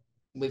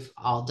 We've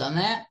all done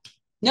that.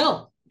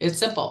 No, it's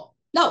simple.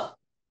 No.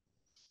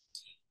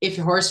 If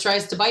your horse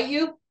tries to bite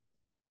you,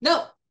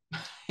 no.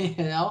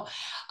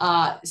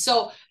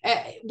 So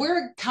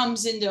where it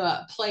comes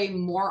into play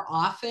more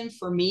often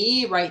for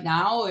me right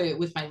now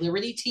with my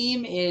Liberty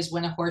team is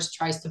when a horse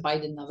tries to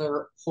bite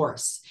another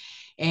horse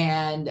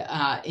and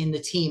in the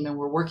team, and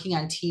we're working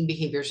on team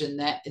behaviors. And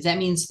that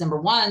means,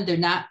 number one, they're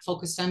not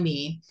focused on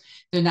me.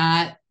 They're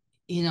not,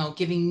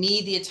 giving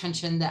me the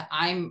attention that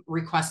I'm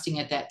requesting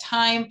at that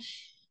time.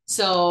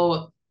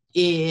 So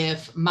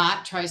if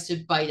Mott tries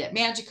to bite at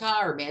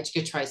Magica, or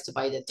Magica tries to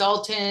bite at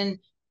Dalton,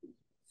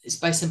 is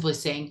by simply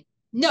saying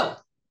no.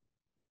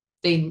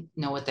 They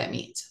know what that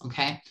means,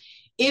 okay?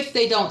 If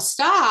they don't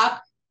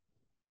stop,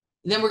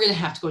 then we're going to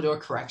have to go to a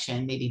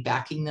correction, maybe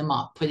backing them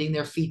up, putting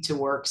their feet to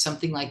work,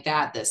 something like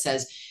that, that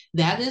says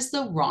that is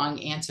the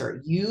wrong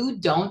answer. You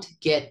don't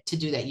get to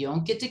do that. You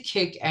don't get to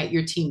kick at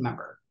your team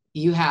member.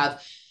 You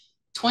have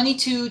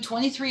 22,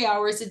 23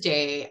 hours a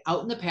day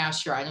out in the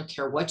pasture. I don't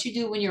care what you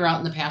do when you're out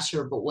in the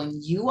pasture, but when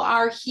you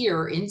are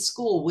here in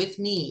school with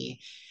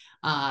me,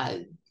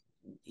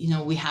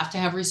 we have to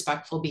have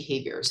respectful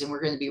behaviors, and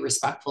we're going to be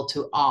respectful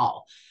to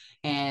all,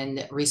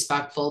 and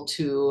respectful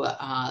to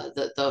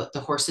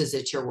the horses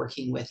that you're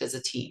working with as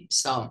a team.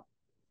 So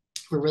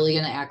we're really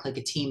going to act like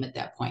a team at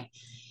that point.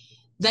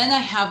 Then I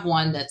have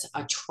one that's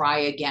a try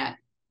again.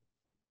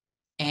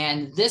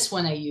 And this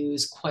one I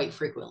use quite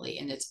frequently,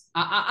 and it's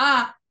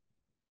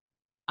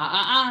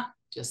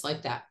just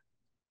like that.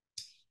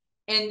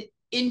 And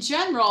in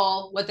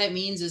general, what that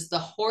means is the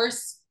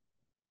horse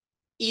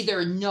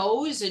either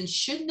knows and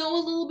should know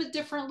a little bit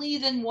differently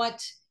than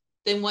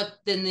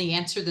the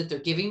answer that they're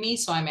giving me.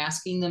 So I'm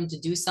asking them to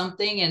do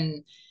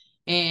something.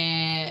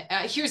 And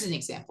here's an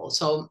example.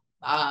 So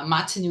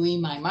Matanui,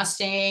 my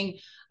Mustang,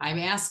 I'm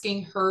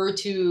asking her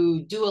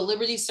to do a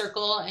liberty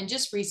circle. And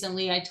just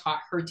recently I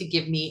taught her to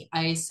give me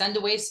a send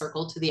away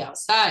circle to the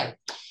outside.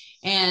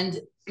 And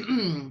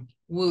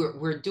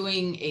we're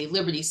doing a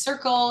liberty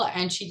circle,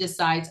 and she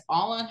decides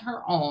all on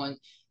her own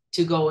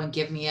to go and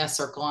give me a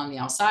circle on the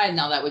outside.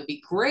 Now that would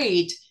be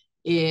great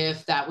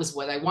if that was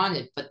what I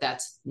wanted, but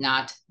that's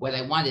not what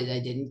I wanted.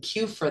 I didn't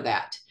cue for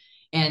that.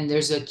 And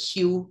there's a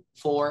cue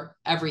for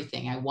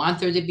everything. I want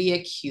there to be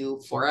a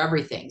cue for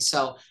everything.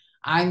 So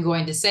I'm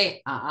going to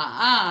say,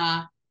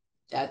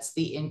 that's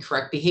the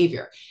incorrect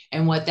behavior.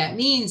 And what that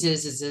means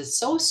is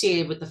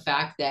associated with the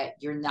fact that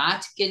you're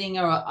not getting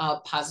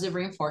a positive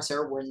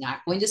reinforcer. We're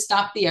not going to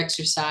stop the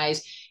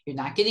exercise. You're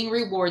not getting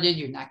rewarded.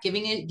 You're not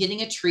getting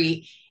a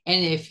treat.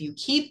 And if you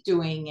keep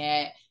doing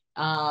it,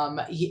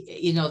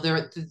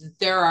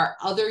 there are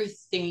other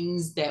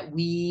things that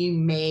we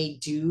may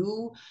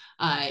do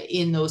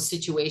in those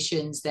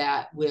situations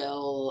that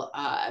will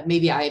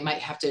maybe I might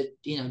have to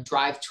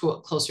drive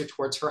closer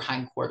towards her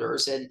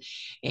hindquarters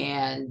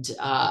and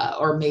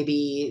or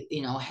maybe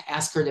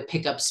ask her to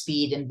pick up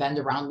speed and bend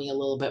around me a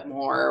little bit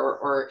more,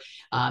 or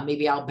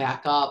maybe I'll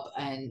back up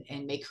and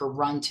make her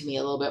run to me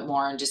a little bit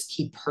more and just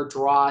keep her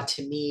draw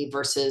to me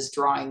versus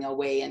drawing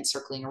away and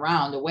circling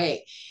around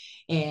away.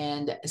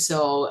 And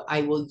so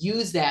I will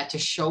use that to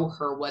show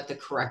her what the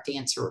correct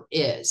answer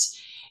is.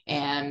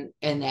 And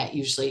that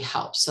usually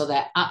helps. So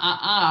that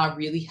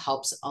really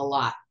helps a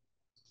lot.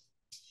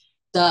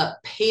 The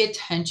pay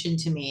attention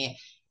to me.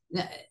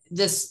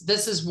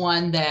 This is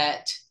one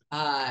that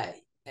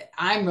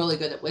I'm really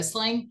good at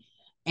whistling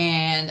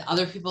and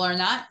other people are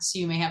not. So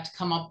you may have to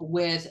come up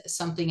with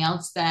something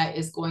else that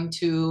is going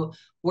to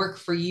work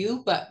for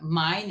you. But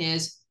mine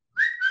is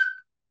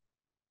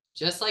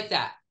just like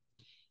that.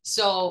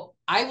 So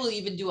I will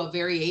even do a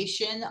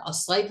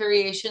slight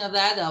variation of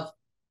that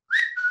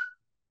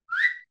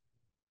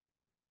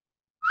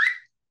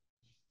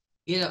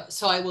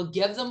so I will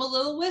give them a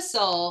little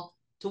whistle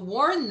to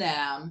warn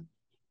them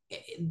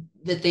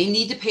that they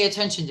need to pay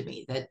attention to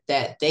me,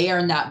 that they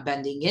are not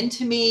bending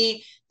into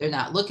me. They're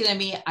not looking at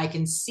me.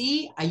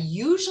 I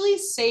usually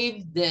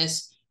save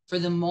this for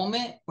the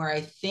moment where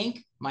I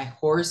think my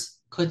horse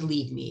could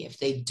leave me. If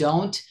they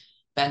don't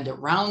bend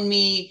around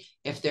me,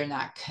 if they're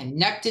not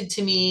connected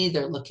to me,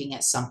 they're looking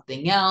at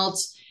something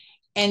else.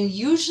 And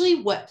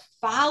usually what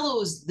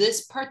follows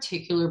this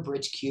particular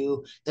bridge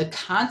cue, the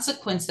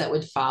consequence that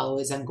would follow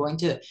is I'm going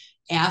to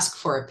ask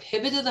for a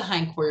pivot of the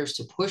hindquarters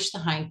to push the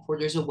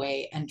hindquarters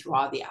away and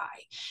draw the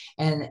eye.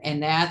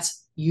 And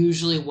that's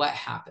usually what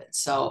happens.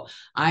 So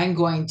I'm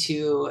going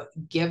to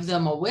give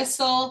them a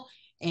whistle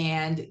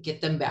and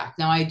get them back.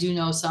 Now, I do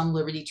know some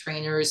Liberty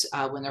trainers,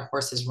 when their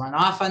horses run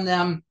off on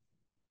them,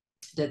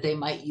 that they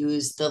might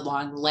use the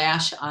long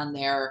lash on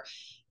their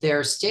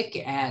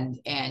stick and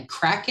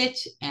crack it,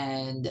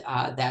 and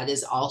that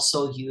is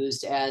also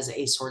used as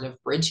a sort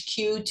of bridge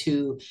cue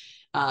to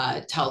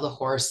tell the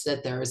horse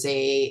that there's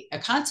a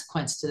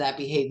consequence to that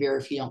behavior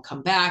if you don't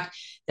come back,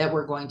 that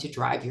we're going to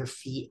drive your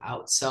feet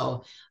out.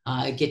 So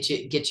get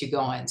you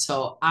going.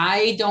 So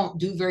I don't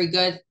do very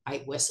good. I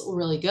whistle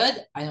really good.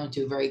 I don't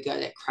do very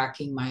good at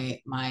cracking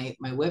my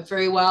whip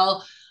very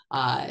well.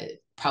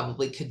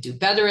 Probably could do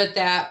better at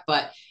that,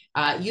 but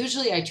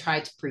usually I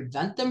try to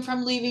prevent them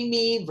from leaving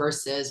me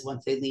versus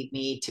once they leave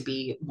me to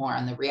be more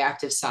on the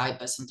reactive side,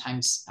 but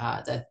sometimes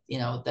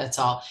that's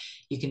all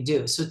you can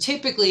do. So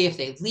typically if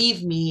they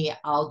leave me,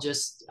 I'll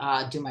just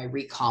do my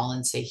recall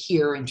and say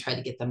here and try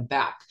to get them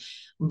back.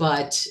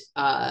 But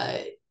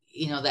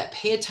that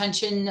pay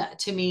attention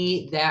to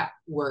me, that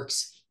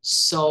works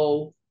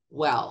so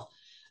well.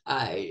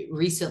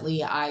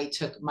 Recently, I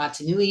took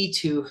Matanui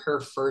to her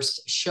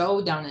first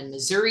show down in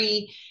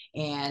Missouri,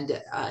 and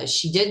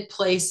she did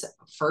place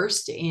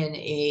first in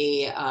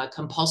a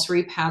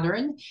compulsory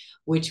pattern,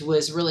 which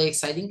was really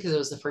exciting because it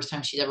was the first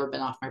time she'd ever been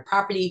off my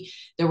property.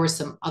 There were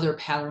some other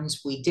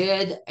patterns we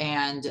did,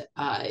 and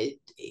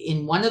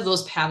in one of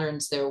those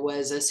patterns, there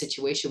was a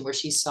situation where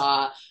she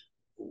saw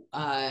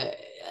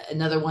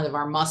another one of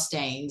our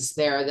Mustangs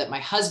there that my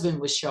husband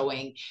was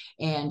showing,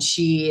 and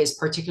she is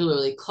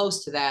particularly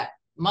close to that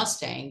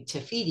Mustang,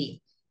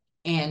 Tafiti,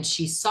 and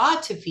she saw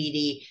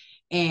Tafiti,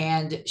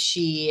 and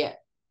she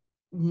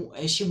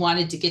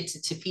wanted to get to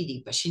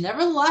Tafiti, but she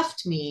never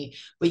left me.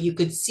 But you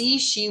could see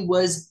she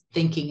was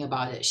thinking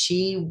about it.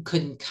 She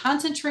couldn't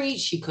concentrate.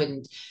 She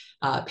couldn't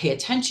pay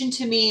attention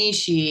to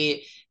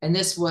me. And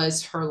this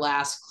was her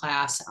last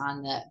class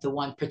on the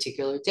one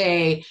particular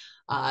day.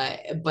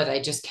 But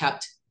I just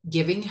kept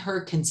giving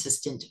her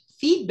consistent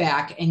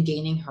feedback and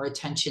gaining her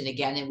attention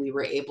again. And we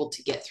were able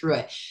to get through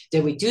it.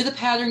 Did we do the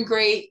pattern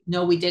great?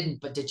 No, we didn't.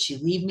 But did she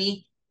leave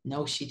me?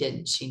 No, she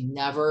didn't. She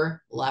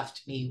never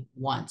left me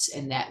once.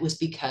 And that was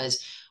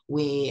because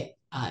we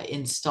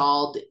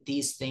installed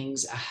these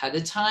things ahead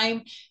of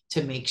time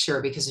to make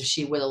sure, because if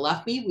she would have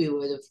left me, we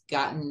would have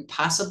gotten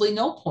possibly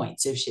no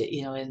points. If she,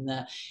 in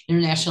the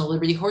International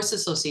Liberty Horse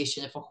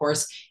Association, if a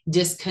horse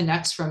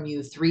disconnects from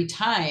you 3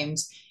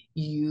 times,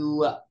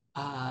 you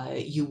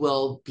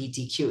will be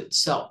DQ'd.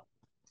 So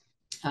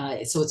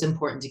it's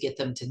important to get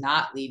them to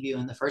not leave you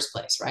in the first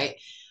place, right?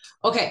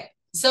 Okay,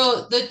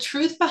 so the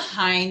truth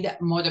behind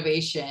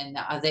motivation,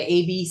 the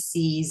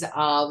ABCs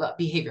of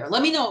behavior.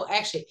 Let me know,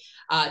 actually,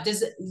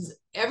 does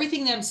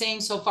everything that I'm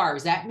saying so far,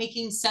 is that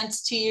making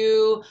sense to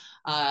you?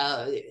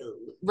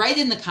 Write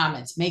in the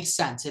comments, makes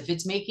sense. If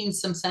it's making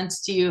some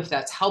sense to you, if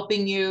that's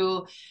helping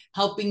you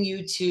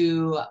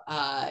to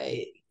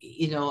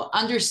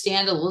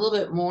understand a little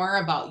bit more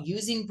about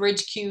using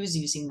bridge cues,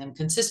 using them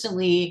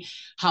consistently,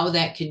 how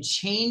that can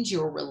change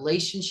your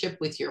relationship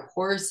with your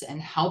horse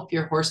and help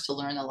your horse to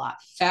learn a lot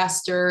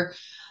faster.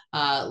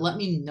 Let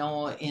me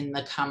know in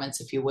the comments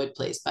if you would,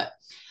 please. But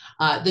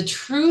the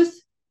truth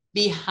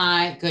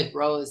behind, good,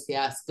 Rose,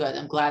 yes, good.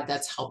 I'm glad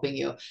that's helping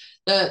you.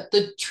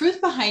 The truth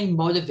behind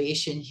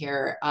motivation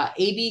here,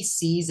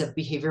 ABCs of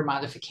behavior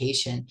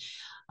modification.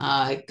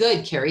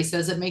 Good, Carrie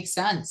says it makes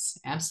sense.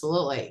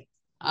 Absolutely.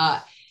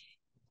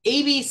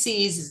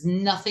 ABCs is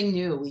nothing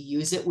new. We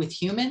use it with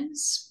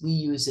humans. We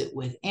use it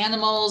with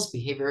animals,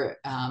 behavior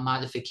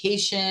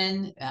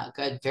modification.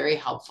 Good, very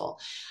helpful.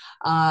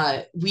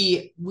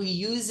 We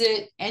use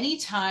it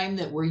anytime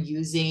that we're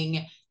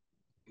using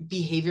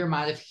behavior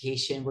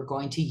modification. We're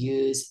going to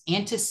use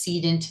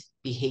antecedent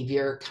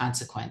behavior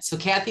consequence. So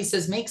Kathy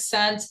says, makes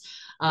sense.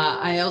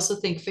 I also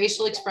think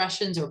facial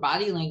expressions or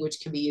body language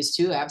can be used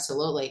too.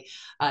 Absolutely.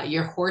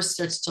 Your horse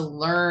starts to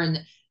learn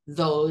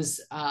those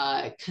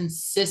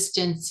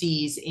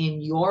consistencies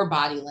in your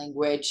body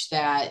language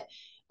that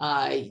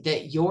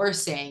you're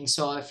saying.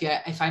 So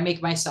if I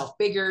make myself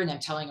bigger and I'm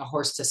telling a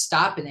horse to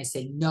stop and they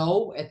say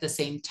no at the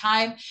same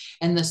time,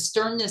 and the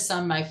sternness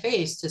on my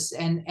face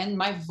and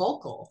my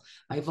vocal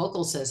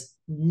says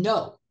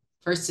no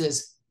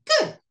versus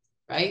good,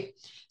 right?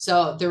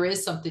 So there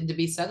is something to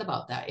be said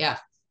about that. Yeah.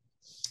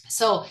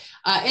 So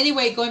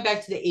anyway, going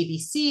back to the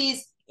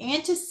ABCs,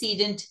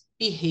 antecedent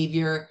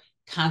behavior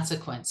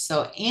consequence.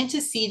 So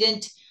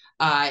antecedent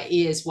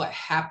is what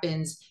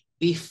happens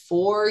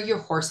before your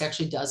horse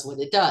actually does what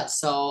it does.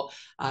 So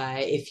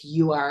if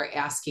you are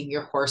asking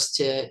your horse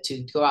to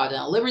go out in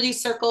a liberty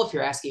circle, if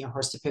you're asking your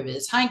horse to pivot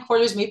his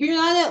hindquarters, maybe you're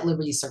not at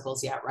liberty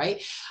circles yet,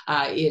 right?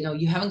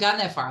 You haven't gotten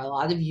that far. A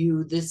lot of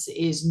you, this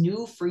is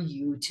new for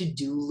you to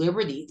do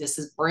liberty. This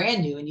is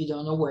brand new and you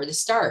don't know where to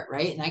start,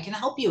 right? And I can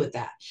help you with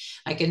that.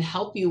 I can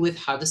help you with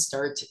how to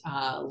start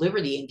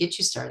liberty and get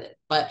you started.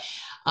 But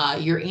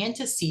your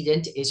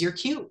antecedent is your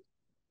cue.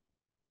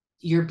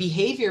 Your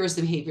behavior is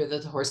the behavior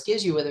that the horse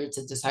gives you, whether it's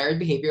a desired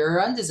behavior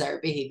or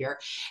undesired behavior.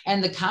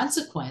 And the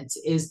consequence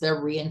is the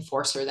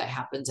reinforcer that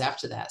happens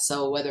after that.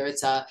 So whether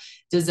it's a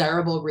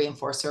desirable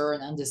reinforcer or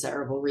an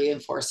undesirable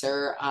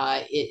reinforcer,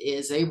 it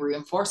is a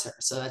reinforcer.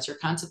 So that's your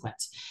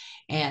consequence.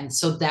 And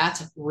so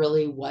that's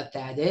really what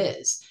that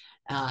is.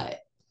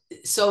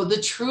 So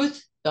the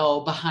truth,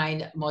 though,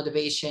 behind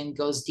motivation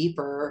goes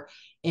deeper,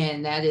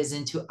 and that is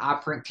into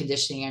operant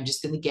conditioning. I'm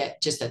just going to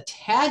get just a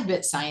tad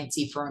bit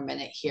sciencey for a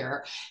minute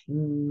here.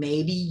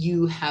 Maybe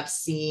you have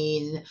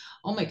seen,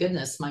 oh my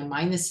goodness, my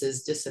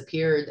minuses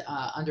disappeared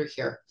under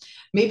here.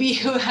 Maybe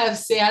you have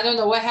seen, I don't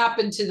know what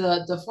happened to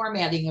the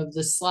formatting of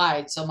the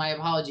slide, so my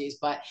apologies,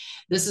 but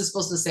this is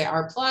supposed to say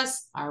R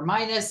plus, R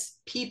minus,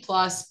 P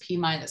plus, P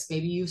minus.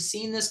 Maybe you've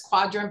seen this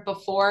quadrant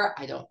before.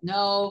 I don't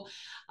know,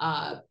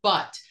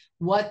 but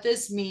what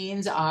this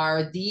means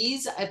are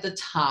these at the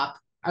top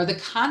are the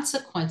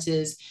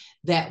consequences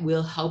that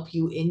will help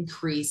you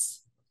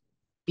increase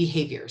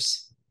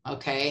behaviors,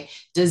 okay?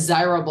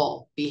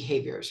 Desirable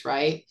behaviors,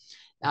 right?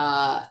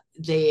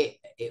 They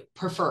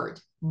preferred,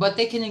 but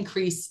they can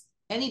increase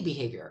any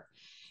behavior.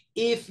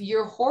 If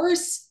your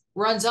horse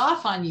runs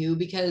off on you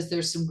because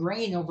there's some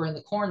grain over in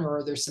the corner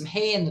or there's some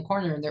hay in the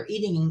corner and they're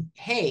eating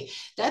hay,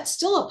 that's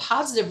still a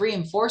positive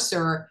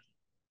reinforcer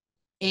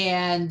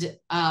and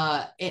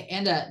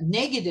a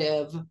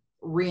negative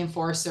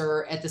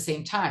reinforcer at the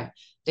same time.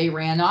 They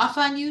ran off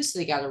on you, so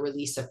they got a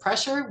release of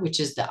pressure, which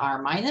is the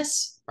R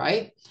minus,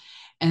 right?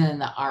 And then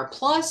the R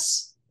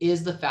plus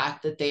is the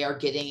fact that they are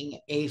getting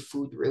a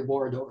food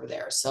reward over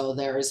there. So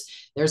there's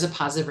a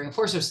positive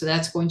reinforcer. So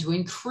that's going to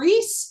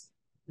increase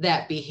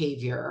that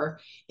behavior,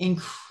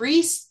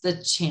 increase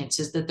the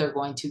chances that they're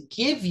going to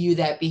give you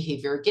that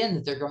behavior again,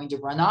 that they're going to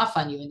run off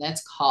on you. And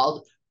that's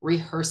called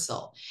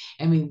rehearsal.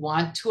 And we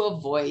want to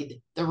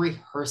avoid the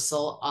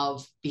rehearsal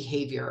of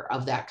behavior,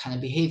 of that kind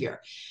of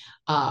behavior.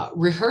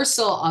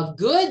 Rehearsal of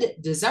good,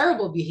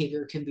 desirable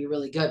behavior can be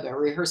really good, but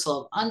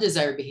rehearsal of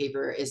undesired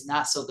behavior is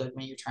not so good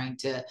when you're trying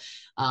to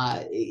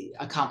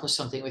accomplish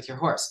something with your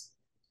horse.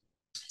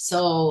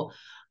 So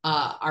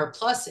R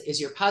plus is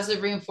your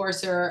positive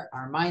reinforcer,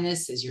 R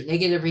minus is your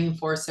negative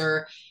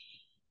reinforcer,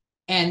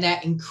 and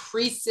that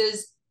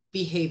increases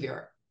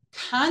behavior.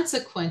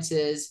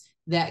 Consequences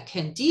that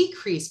can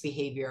decrease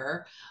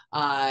behavior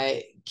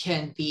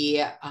can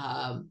be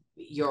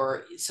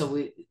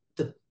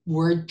the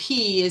word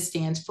P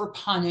stands for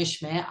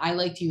punishment. I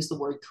like to use the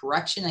word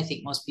correction. I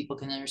think most people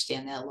can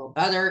understand that a little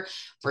better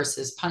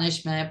versus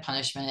punishment.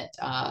 Punishment,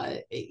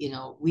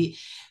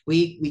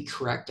 we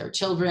correct our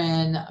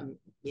children.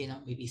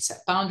 Maybe set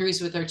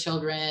boundaries with our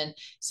children.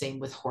 Same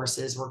with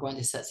horses. We're going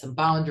to set some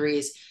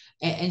boundaries.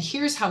 And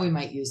here's how we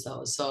might use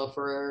those. So if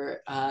we're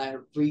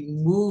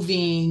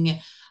removing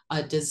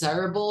a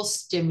desirable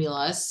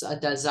stimulus,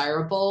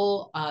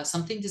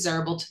 something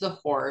desirable to the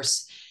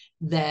horse,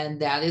 then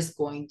that is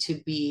going to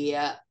be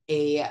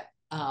a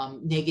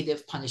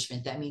negative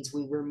punishment. That means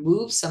we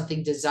remove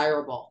something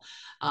desirable.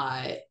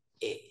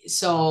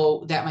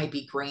 so that might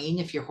be grain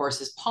if your horse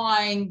is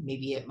pawing.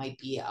 Maybe it might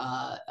be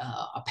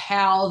a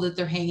pal that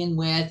they're hanging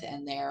with,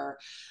 and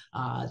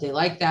they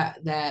like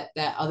that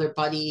other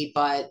buddy,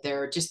 but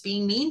they're just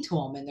being mean to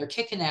them and they're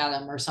kicking at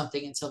them or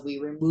something. And so we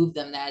remove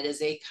them. That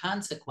is a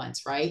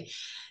consequence, right?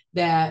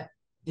 That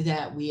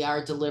we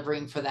are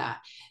delivering for that.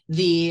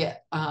 The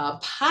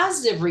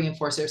positive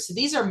reinforcer. So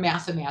these are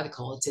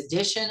mathematical. It's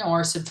addition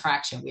or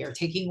subtraction. We are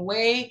taking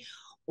away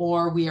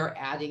or we are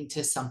adding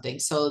to something.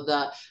 So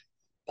the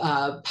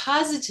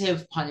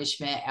positive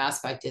punishment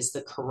aspect is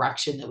the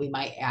correction that we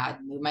might add.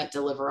 We might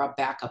deliver a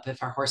backup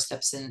if our horse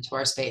steps into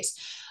our space.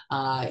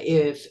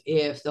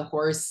 If the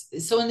horse,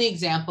 so in the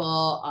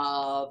example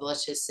of,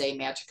 let's just say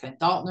Magica and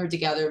Dalton are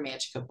together,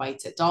 Magica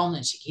bites at Dalton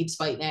and she keeps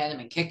fighting at him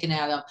and kicking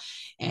at him,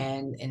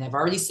 and I've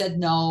already said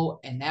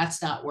no, and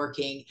that's not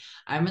working.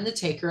 I'm going to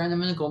take her and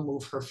I'm going to go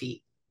move her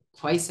feet.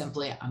 Quite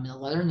simply, I'm going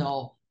to let her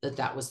know that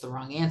that was the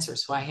wrong answer.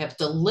 So I have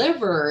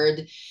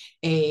delivered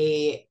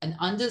an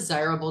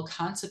undesirable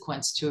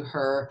consequence to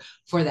her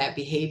for that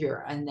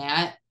behavior, and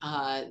that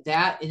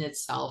in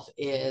itself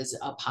is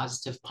a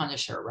positive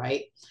punisher,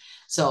 right?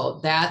 So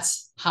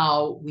that's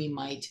how we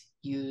might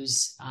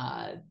use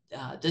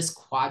this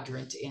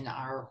quadrant in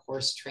our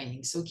horse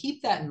training. So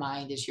keep that in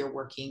mind as you're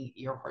working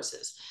your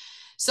horses.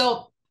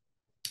 So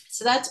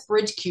that's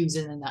bridge cues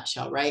in a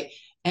nutshell, right?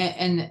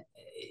 And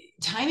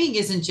timing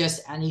isn't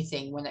just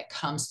anything when it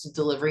comes to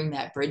delivering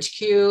that bridge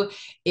cue.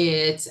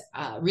 It's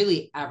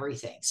really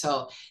everything.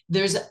 So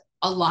there's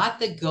a lot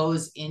that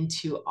goes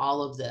into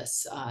all of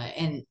this.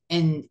 And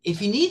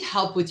if you need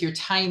help with your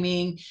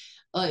timing,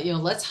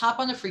 let's hop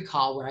on a free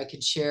call where I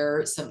can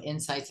share some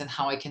insights on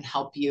how I can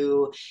help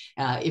you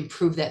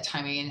improve that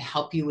timing and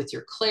help you with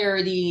your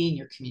clarity and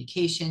your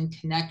communication,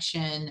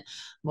 connection,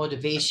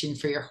 motivation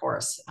for your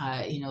horse.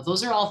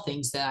 Those are all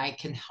things that I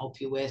can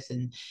help you with.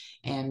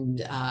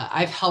 And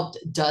I've helped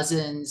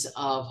dozens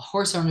of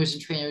horse owners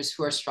and trainers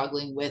who are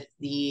struggling with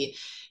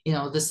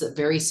this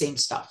very same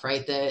stuff,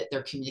 right? That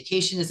their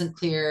communication isn't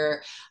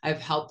clear. I've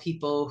helped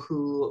people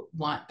who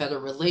want better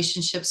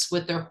relationships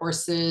with their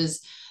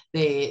horses.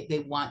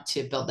 They want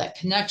to build that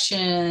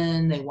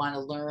connection. They want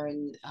to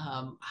learn,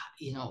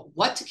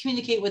 what to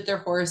communicate with their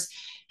horse,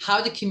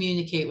 how to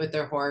communicate with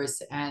their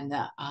horse, and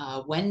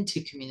when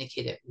to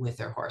communicate it with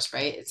their horse,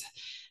 right? It's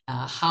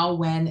how,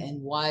 when,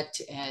 and what,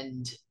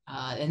 and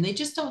they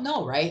just don't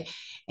know, right?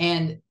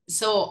 And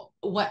so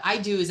what I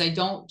do is I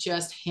don't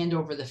just hand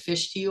over the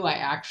fish to you. I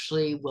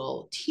actually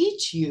will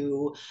teach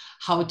you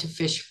how to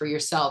fish for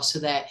yourself so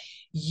that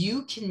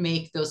you can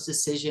make those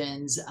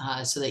decisions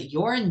so that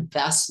your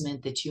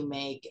investment that you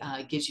make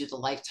gives you the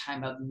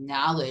lifetime of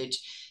knowledge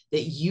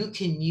that you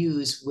can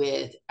use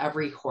with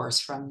every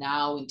horse from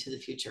now into the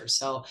future.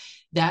 So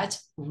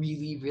that's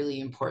really,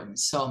 really important.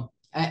 So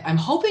I'm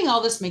hoping all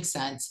this makes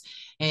sense.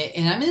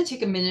 And I'm going to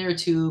take a minute or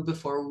two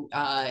before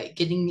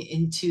getting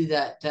into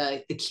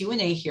the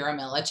Q&A here. I'm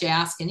going to let you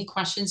ask any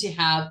questions you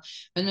have.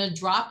 I'm going to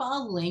drop a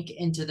link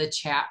into the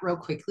chat real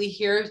quickly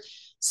here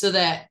so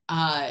that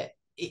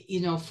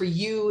for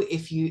you,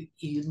 if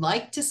you'd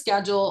like to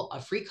schedule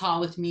a free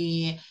call with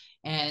me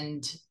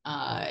and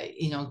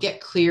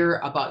get clear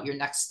about your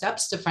next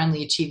steps to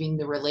finally achieving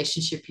the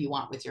relationship you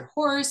want with your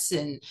horse,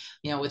 and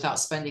without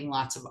spending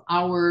lots of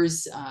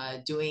hours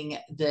doing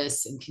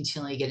this and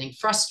continually getting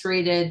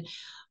frustrated,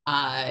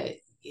 I'm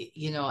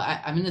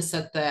going to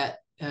set that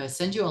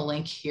send you a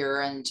link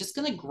here, and just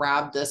going to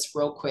grab this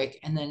real quick.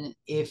 And then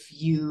if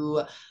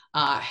you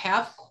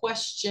have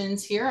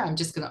questions here, I'm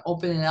just going to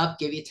open it up,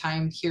 give you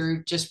time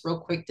here just real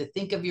quick to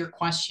think of your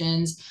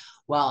questions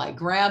while I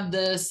grab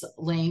this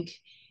link,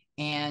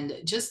 and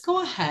just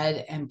go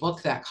ahead and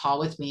book that call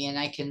with me, and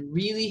I can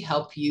really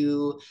help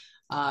you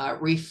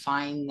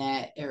refine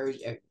that, or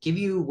give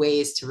you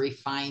ways to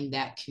refine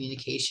that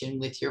communication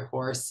with your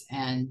horse,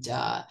 and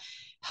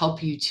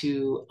help you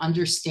to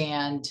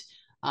understand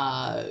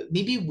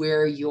maybe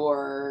where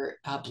your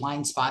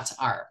blind spots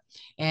are.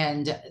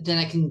 And then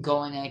I can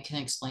go and I can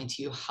explain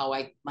to you how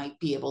I might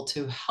be able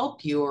to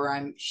help you, or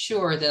I'm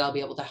sure that I'll be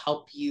able to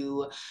help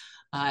you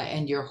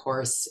and your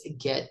horse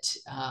get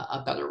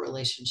a better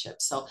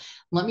relationship. So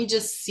let me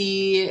just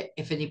see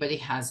if anybody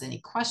has any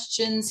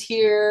questions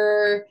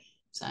here.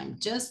 So I'm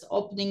just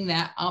opening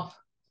that up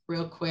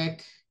real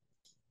quick.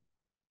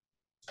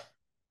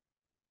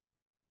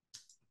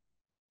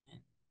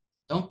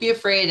 Don't be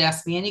afraid.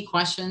 Ask me any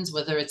questions,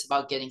 whether it's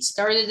about getting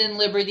started in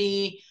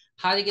Liberty,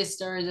 how to get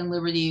started in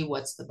Liberty,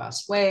 what's the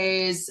best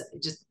ways.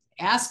 Just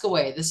ask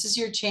away. This is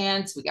your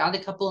chance. We got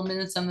a couple of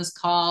minutes on this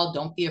call.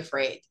 Don't be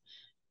afraid.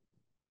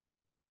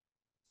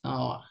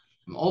 Oh,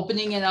 I'm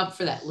opening it up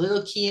for that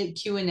little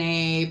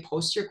Q&A.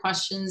 Post your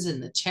questions in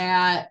the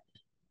chat.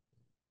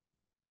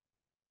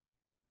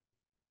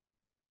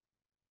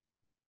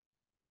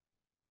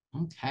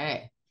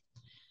 Okay.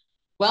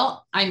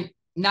 Well, I'm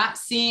not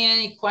seeing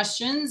any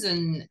questions,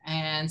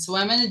 and so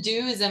what I'm going to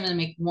do is I'm going to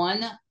make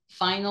one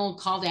final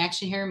call to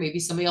action here. Maybe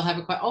somebody will have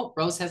a question. Oh,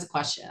 Rose has a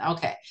question.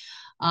 Okay.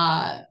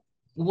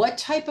 what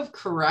type of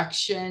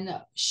correction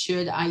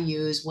should I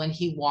use when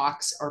he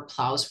walks or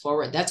plows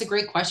forward? That's a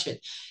great question.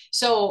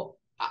 So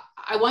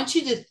I want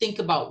you to think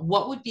about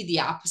what would be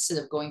the opposite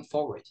of going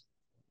forward,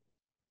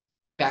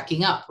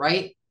 backing up,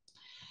 right?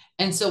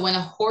 And so when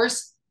a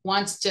horse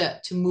wants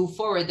to move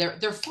forward,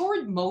 they're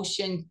forward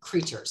motion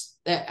creatures.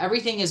 That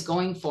everything is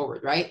going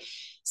forward, right?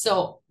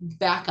 So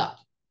back up.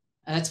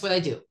 And that's what I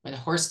do. When a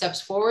horse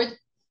steps forward,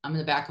 I'm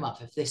going to back them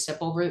up. If they step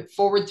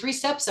forward 3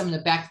 steps, I'm going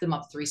to back them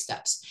up 3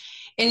 steps.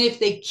 And if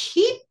they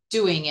keep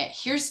doing it,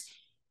 here's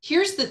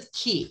the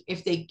key.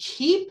 If they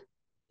keep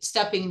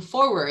stepping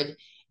forward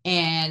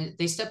and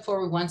they step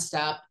forward 1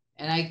 step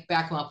and I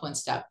back them up 1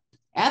 step,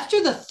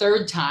 after the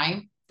third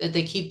time that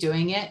they keep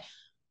doing it,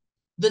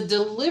 the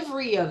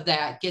delivery of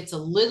that gets a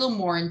little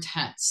more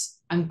intense.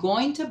 I'm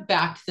going to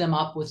back them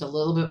up with a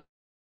little bit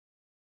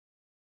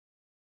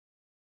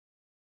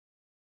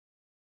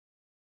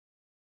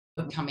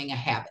becoming a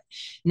habit.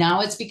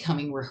 Now it's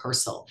becoming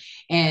rehearsal.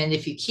 And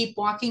if you keep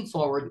walking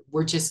forward,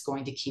 we're just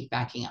going to keep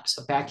backing up.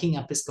 So backing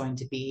up is going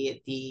to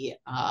be the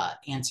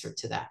answer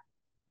to that.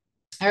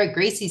 All right,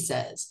 Gracie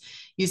says,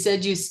 you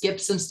said you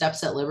skipped some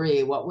steps at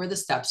Liberty. What were the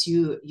steps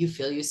you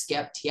feel you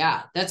skipped?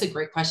 Yeah, that's a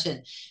great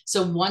question.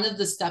 So one of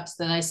the steps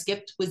that I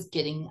skipped was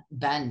getting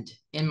bend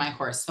in my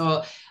horse.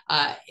 So,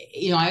 I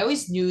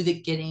always knew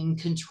that getting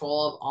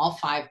control of all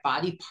 5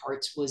 body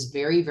parts was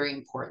very, very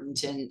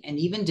important, and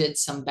even did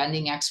some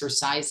bending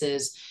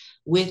exercises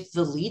with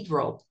the lead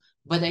rope,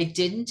 but I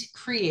didn't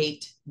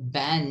create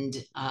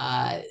bend.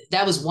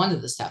 That was one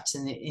of the steps,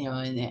 and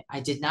I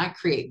did not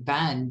create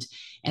bend,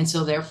 and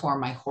so therefore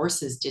my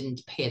horses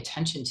didn't pay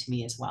attention to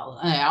me as well.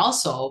 And I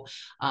also,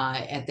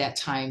 at that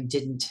time,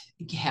 didn't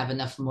have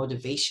enough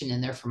motivation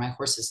in there for my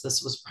horses.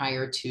 This was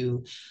prior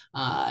to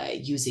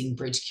using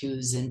bridge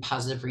cues and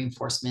positive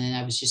reinforcement, and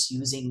I was just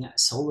using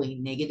solely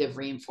negative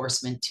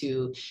reinforcement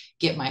to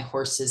get my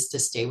horses to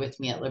stay with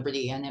me at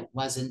Liberty, and it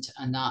wasn't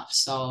enough.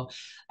 So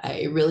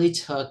it really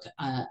took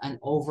an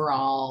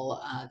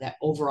overall that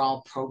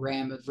overall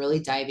program of really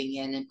diving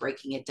in and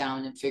breaking it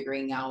down and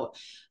figuring out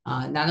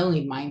not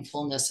only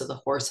mindfulness of the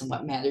horse and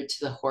what mattered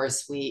to the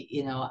horse.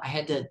 I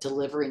had to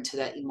deliver into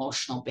that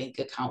emotional bank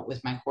account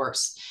with my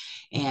horse,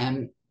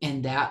 and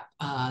that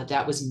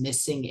was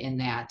missing in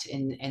that,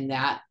 and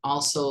that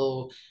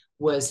also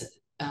was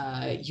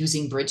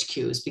using bridge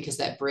cues, because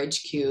that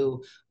bridge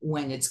cue,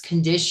 when it's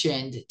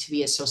conditioned to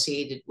be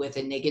associated with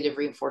a negative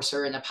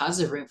reinforcer and a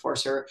positive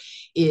reinforcer,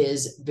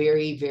 is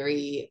very,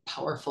 very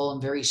powerful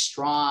and very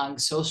strong.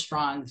 So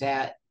strong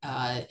that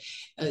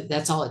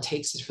that's all it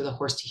takes is for the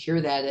horse to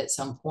hear that at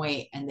some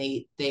point, and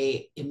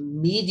they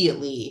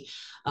immediately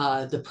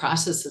the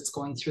process that's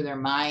going through their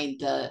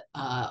mind,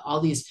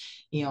 all these,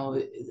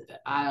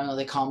 I don't know,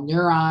 they call them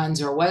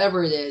neurons or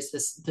whatever it is,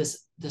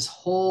 this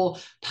whole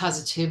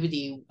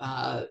positivity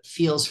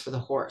feels for the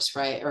horse,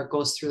 right? Or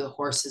goes through the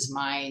horse's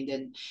mind,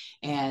 and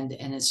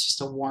it's just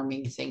a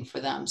warming thing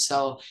for them.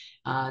 So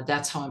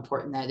that's how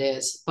important that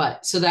is.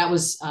 But so that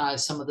was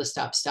some of the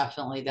steps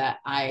definitely that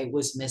I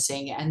was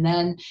missing. And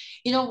then,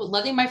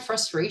 letting my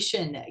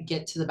frustration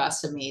get to the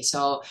best of me.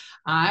 So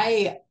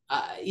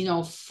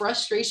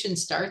frustration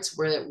starts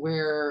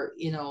where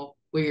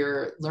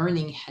your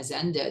learning has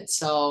ended.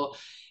 So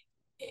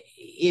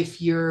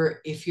if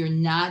you're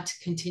not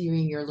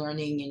continuing your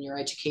learning and your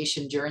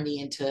education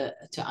journey into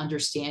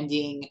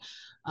understanding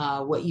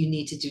what you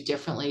need to do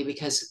differently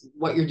because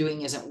what you're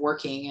doing isn't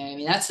working. I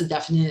mean, that's the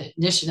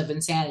definition of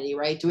insanity,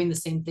 right? Doing the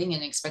same thing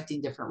and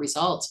expecting different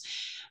results.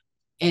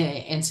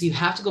 And so you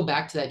have to go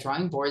back to that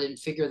drawing board and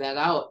figure that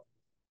out.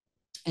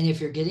 And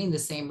if you're getting the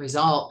same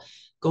result,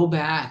 go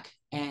back,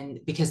 and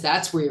because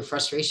that's where your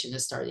frustration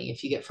is starting.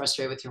 If you get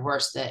frustrated with your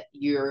horse, that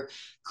you're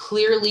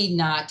clearly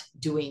not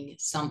doing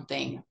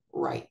something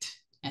right.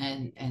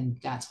 And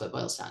that's what it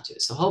boils down to.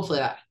 So hopefully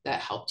that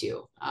helped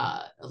you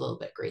a little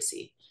bit,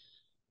 Gracie.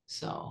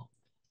 So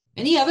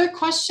any other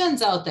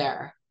questions out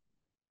there?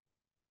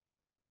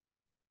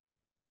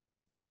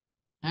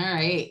 All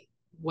right.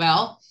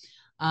 Well,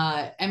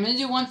 I'm going to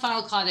do one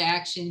final call to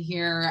action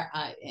here.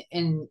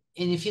 And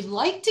if you'd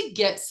like to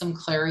get some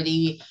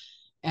clarity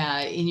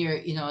in your,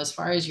 as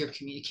far as your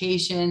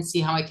communication, see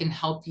how I can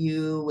help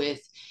you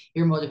with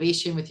your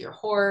motivation with your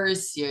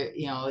horse,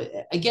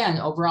 again,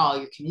 overall,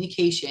 your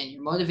communication,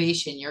 your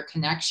motivation, your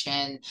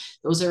connection,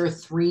 those are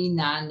 3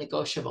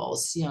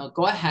 non-negotiables.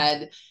 Go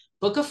ahead,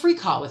 book a free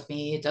call with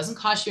me. It doesn't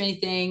cost you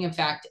anything. In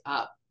fact,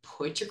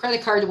 put your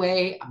credit card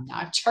away. I'm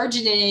not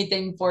charging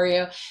anything for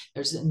you.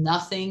 There's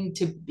nothing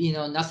to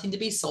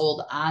be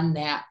sold on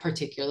that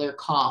particular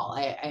call.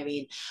 I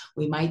mean,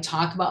 we might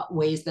talk about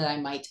ways that I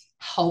might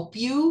help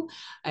you,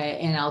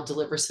 and I'll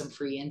deliver some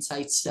free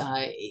insights,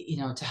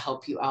 to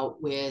help you out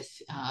with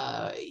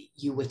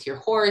with your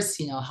horse,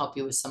 help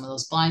you with some of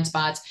those blind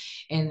spots,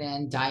 and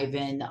then dive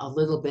in a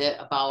little bit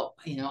about,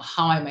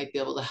 how I might be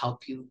able to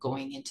help you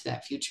going into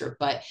that future.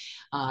 But,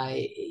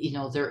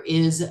 there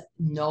is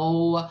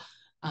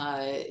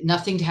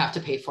nothing to have to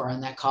pay for on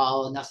that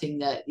call. Nothing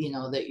that,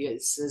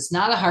 it's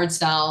not a hard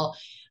sell.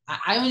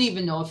 I don't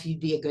even know if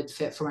you'd be a good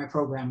fit for my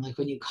program. Like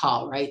when you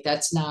call, right?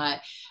 That's not,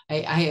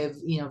 I have,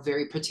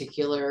 very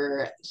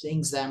particular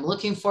things that I'm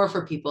looking for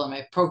people in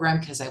my program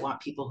because I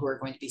want people who are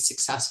going to be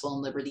successful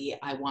in Liberty.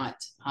 I want,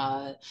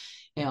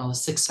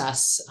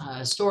 success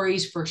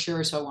stories for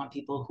sure. So I want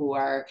people who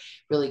are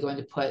really going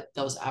to put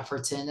those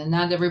efforts in. And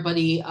not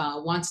everybody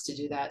wants to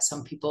do that.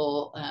 Some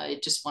people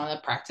just want to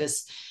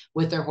practice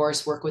with their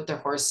horse, work with their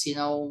horse,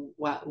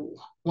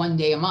 one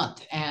day a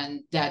month, and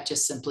that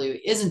just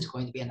simply isn't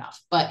going to be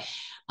enough. But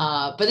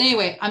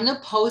anyway, I'm going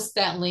to post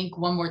that link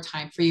one more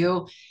time for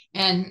you,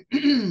 and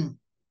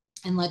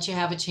and let you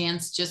have a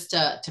chance just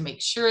to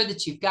make sure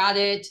that you've got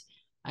it.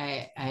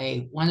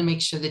 I want to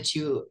make sure that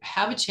you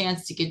have a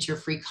chance to get your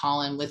free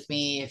call in with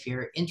me. If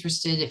you're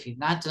interested, if you've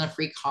not done a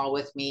free call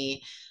with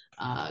me,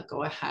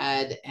 go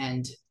ahead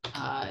and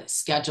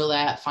schedule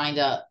that. Find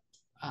a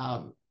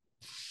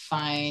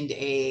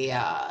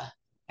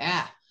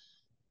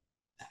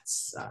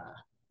that's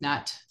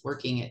not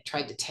working. It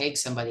tried to tag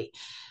somebody.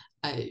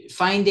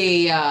 Find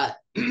a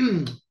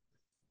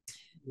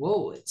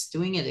whoa, it's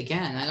doing it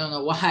again. I don't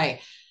know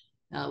why.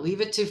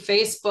 Leave it to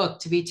Facebook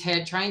to be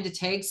trying to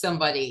tag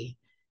somebody.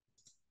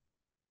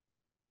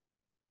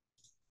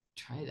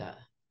 Try to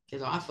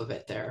get off of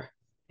it there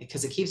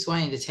because it keeps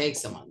wanting to tag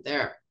someone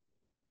there.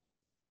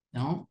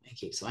 No, it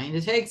keeps wanting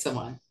to tag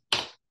someone.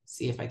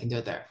 See if I can do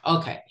it there.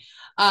 Okay.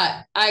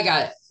 I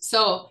got it.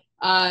 So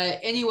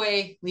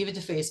anyway, leave it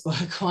to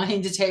Facebook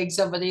wanting to tag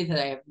somebody that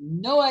I have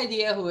no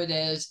idea who it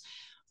is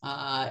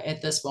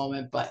at this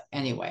moment. But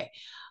anyway,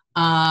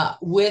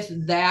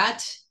 with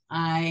that,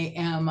 I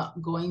am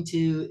going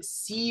to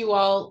see you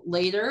all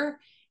later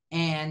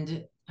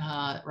and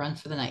run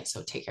for the night.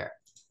 So take care.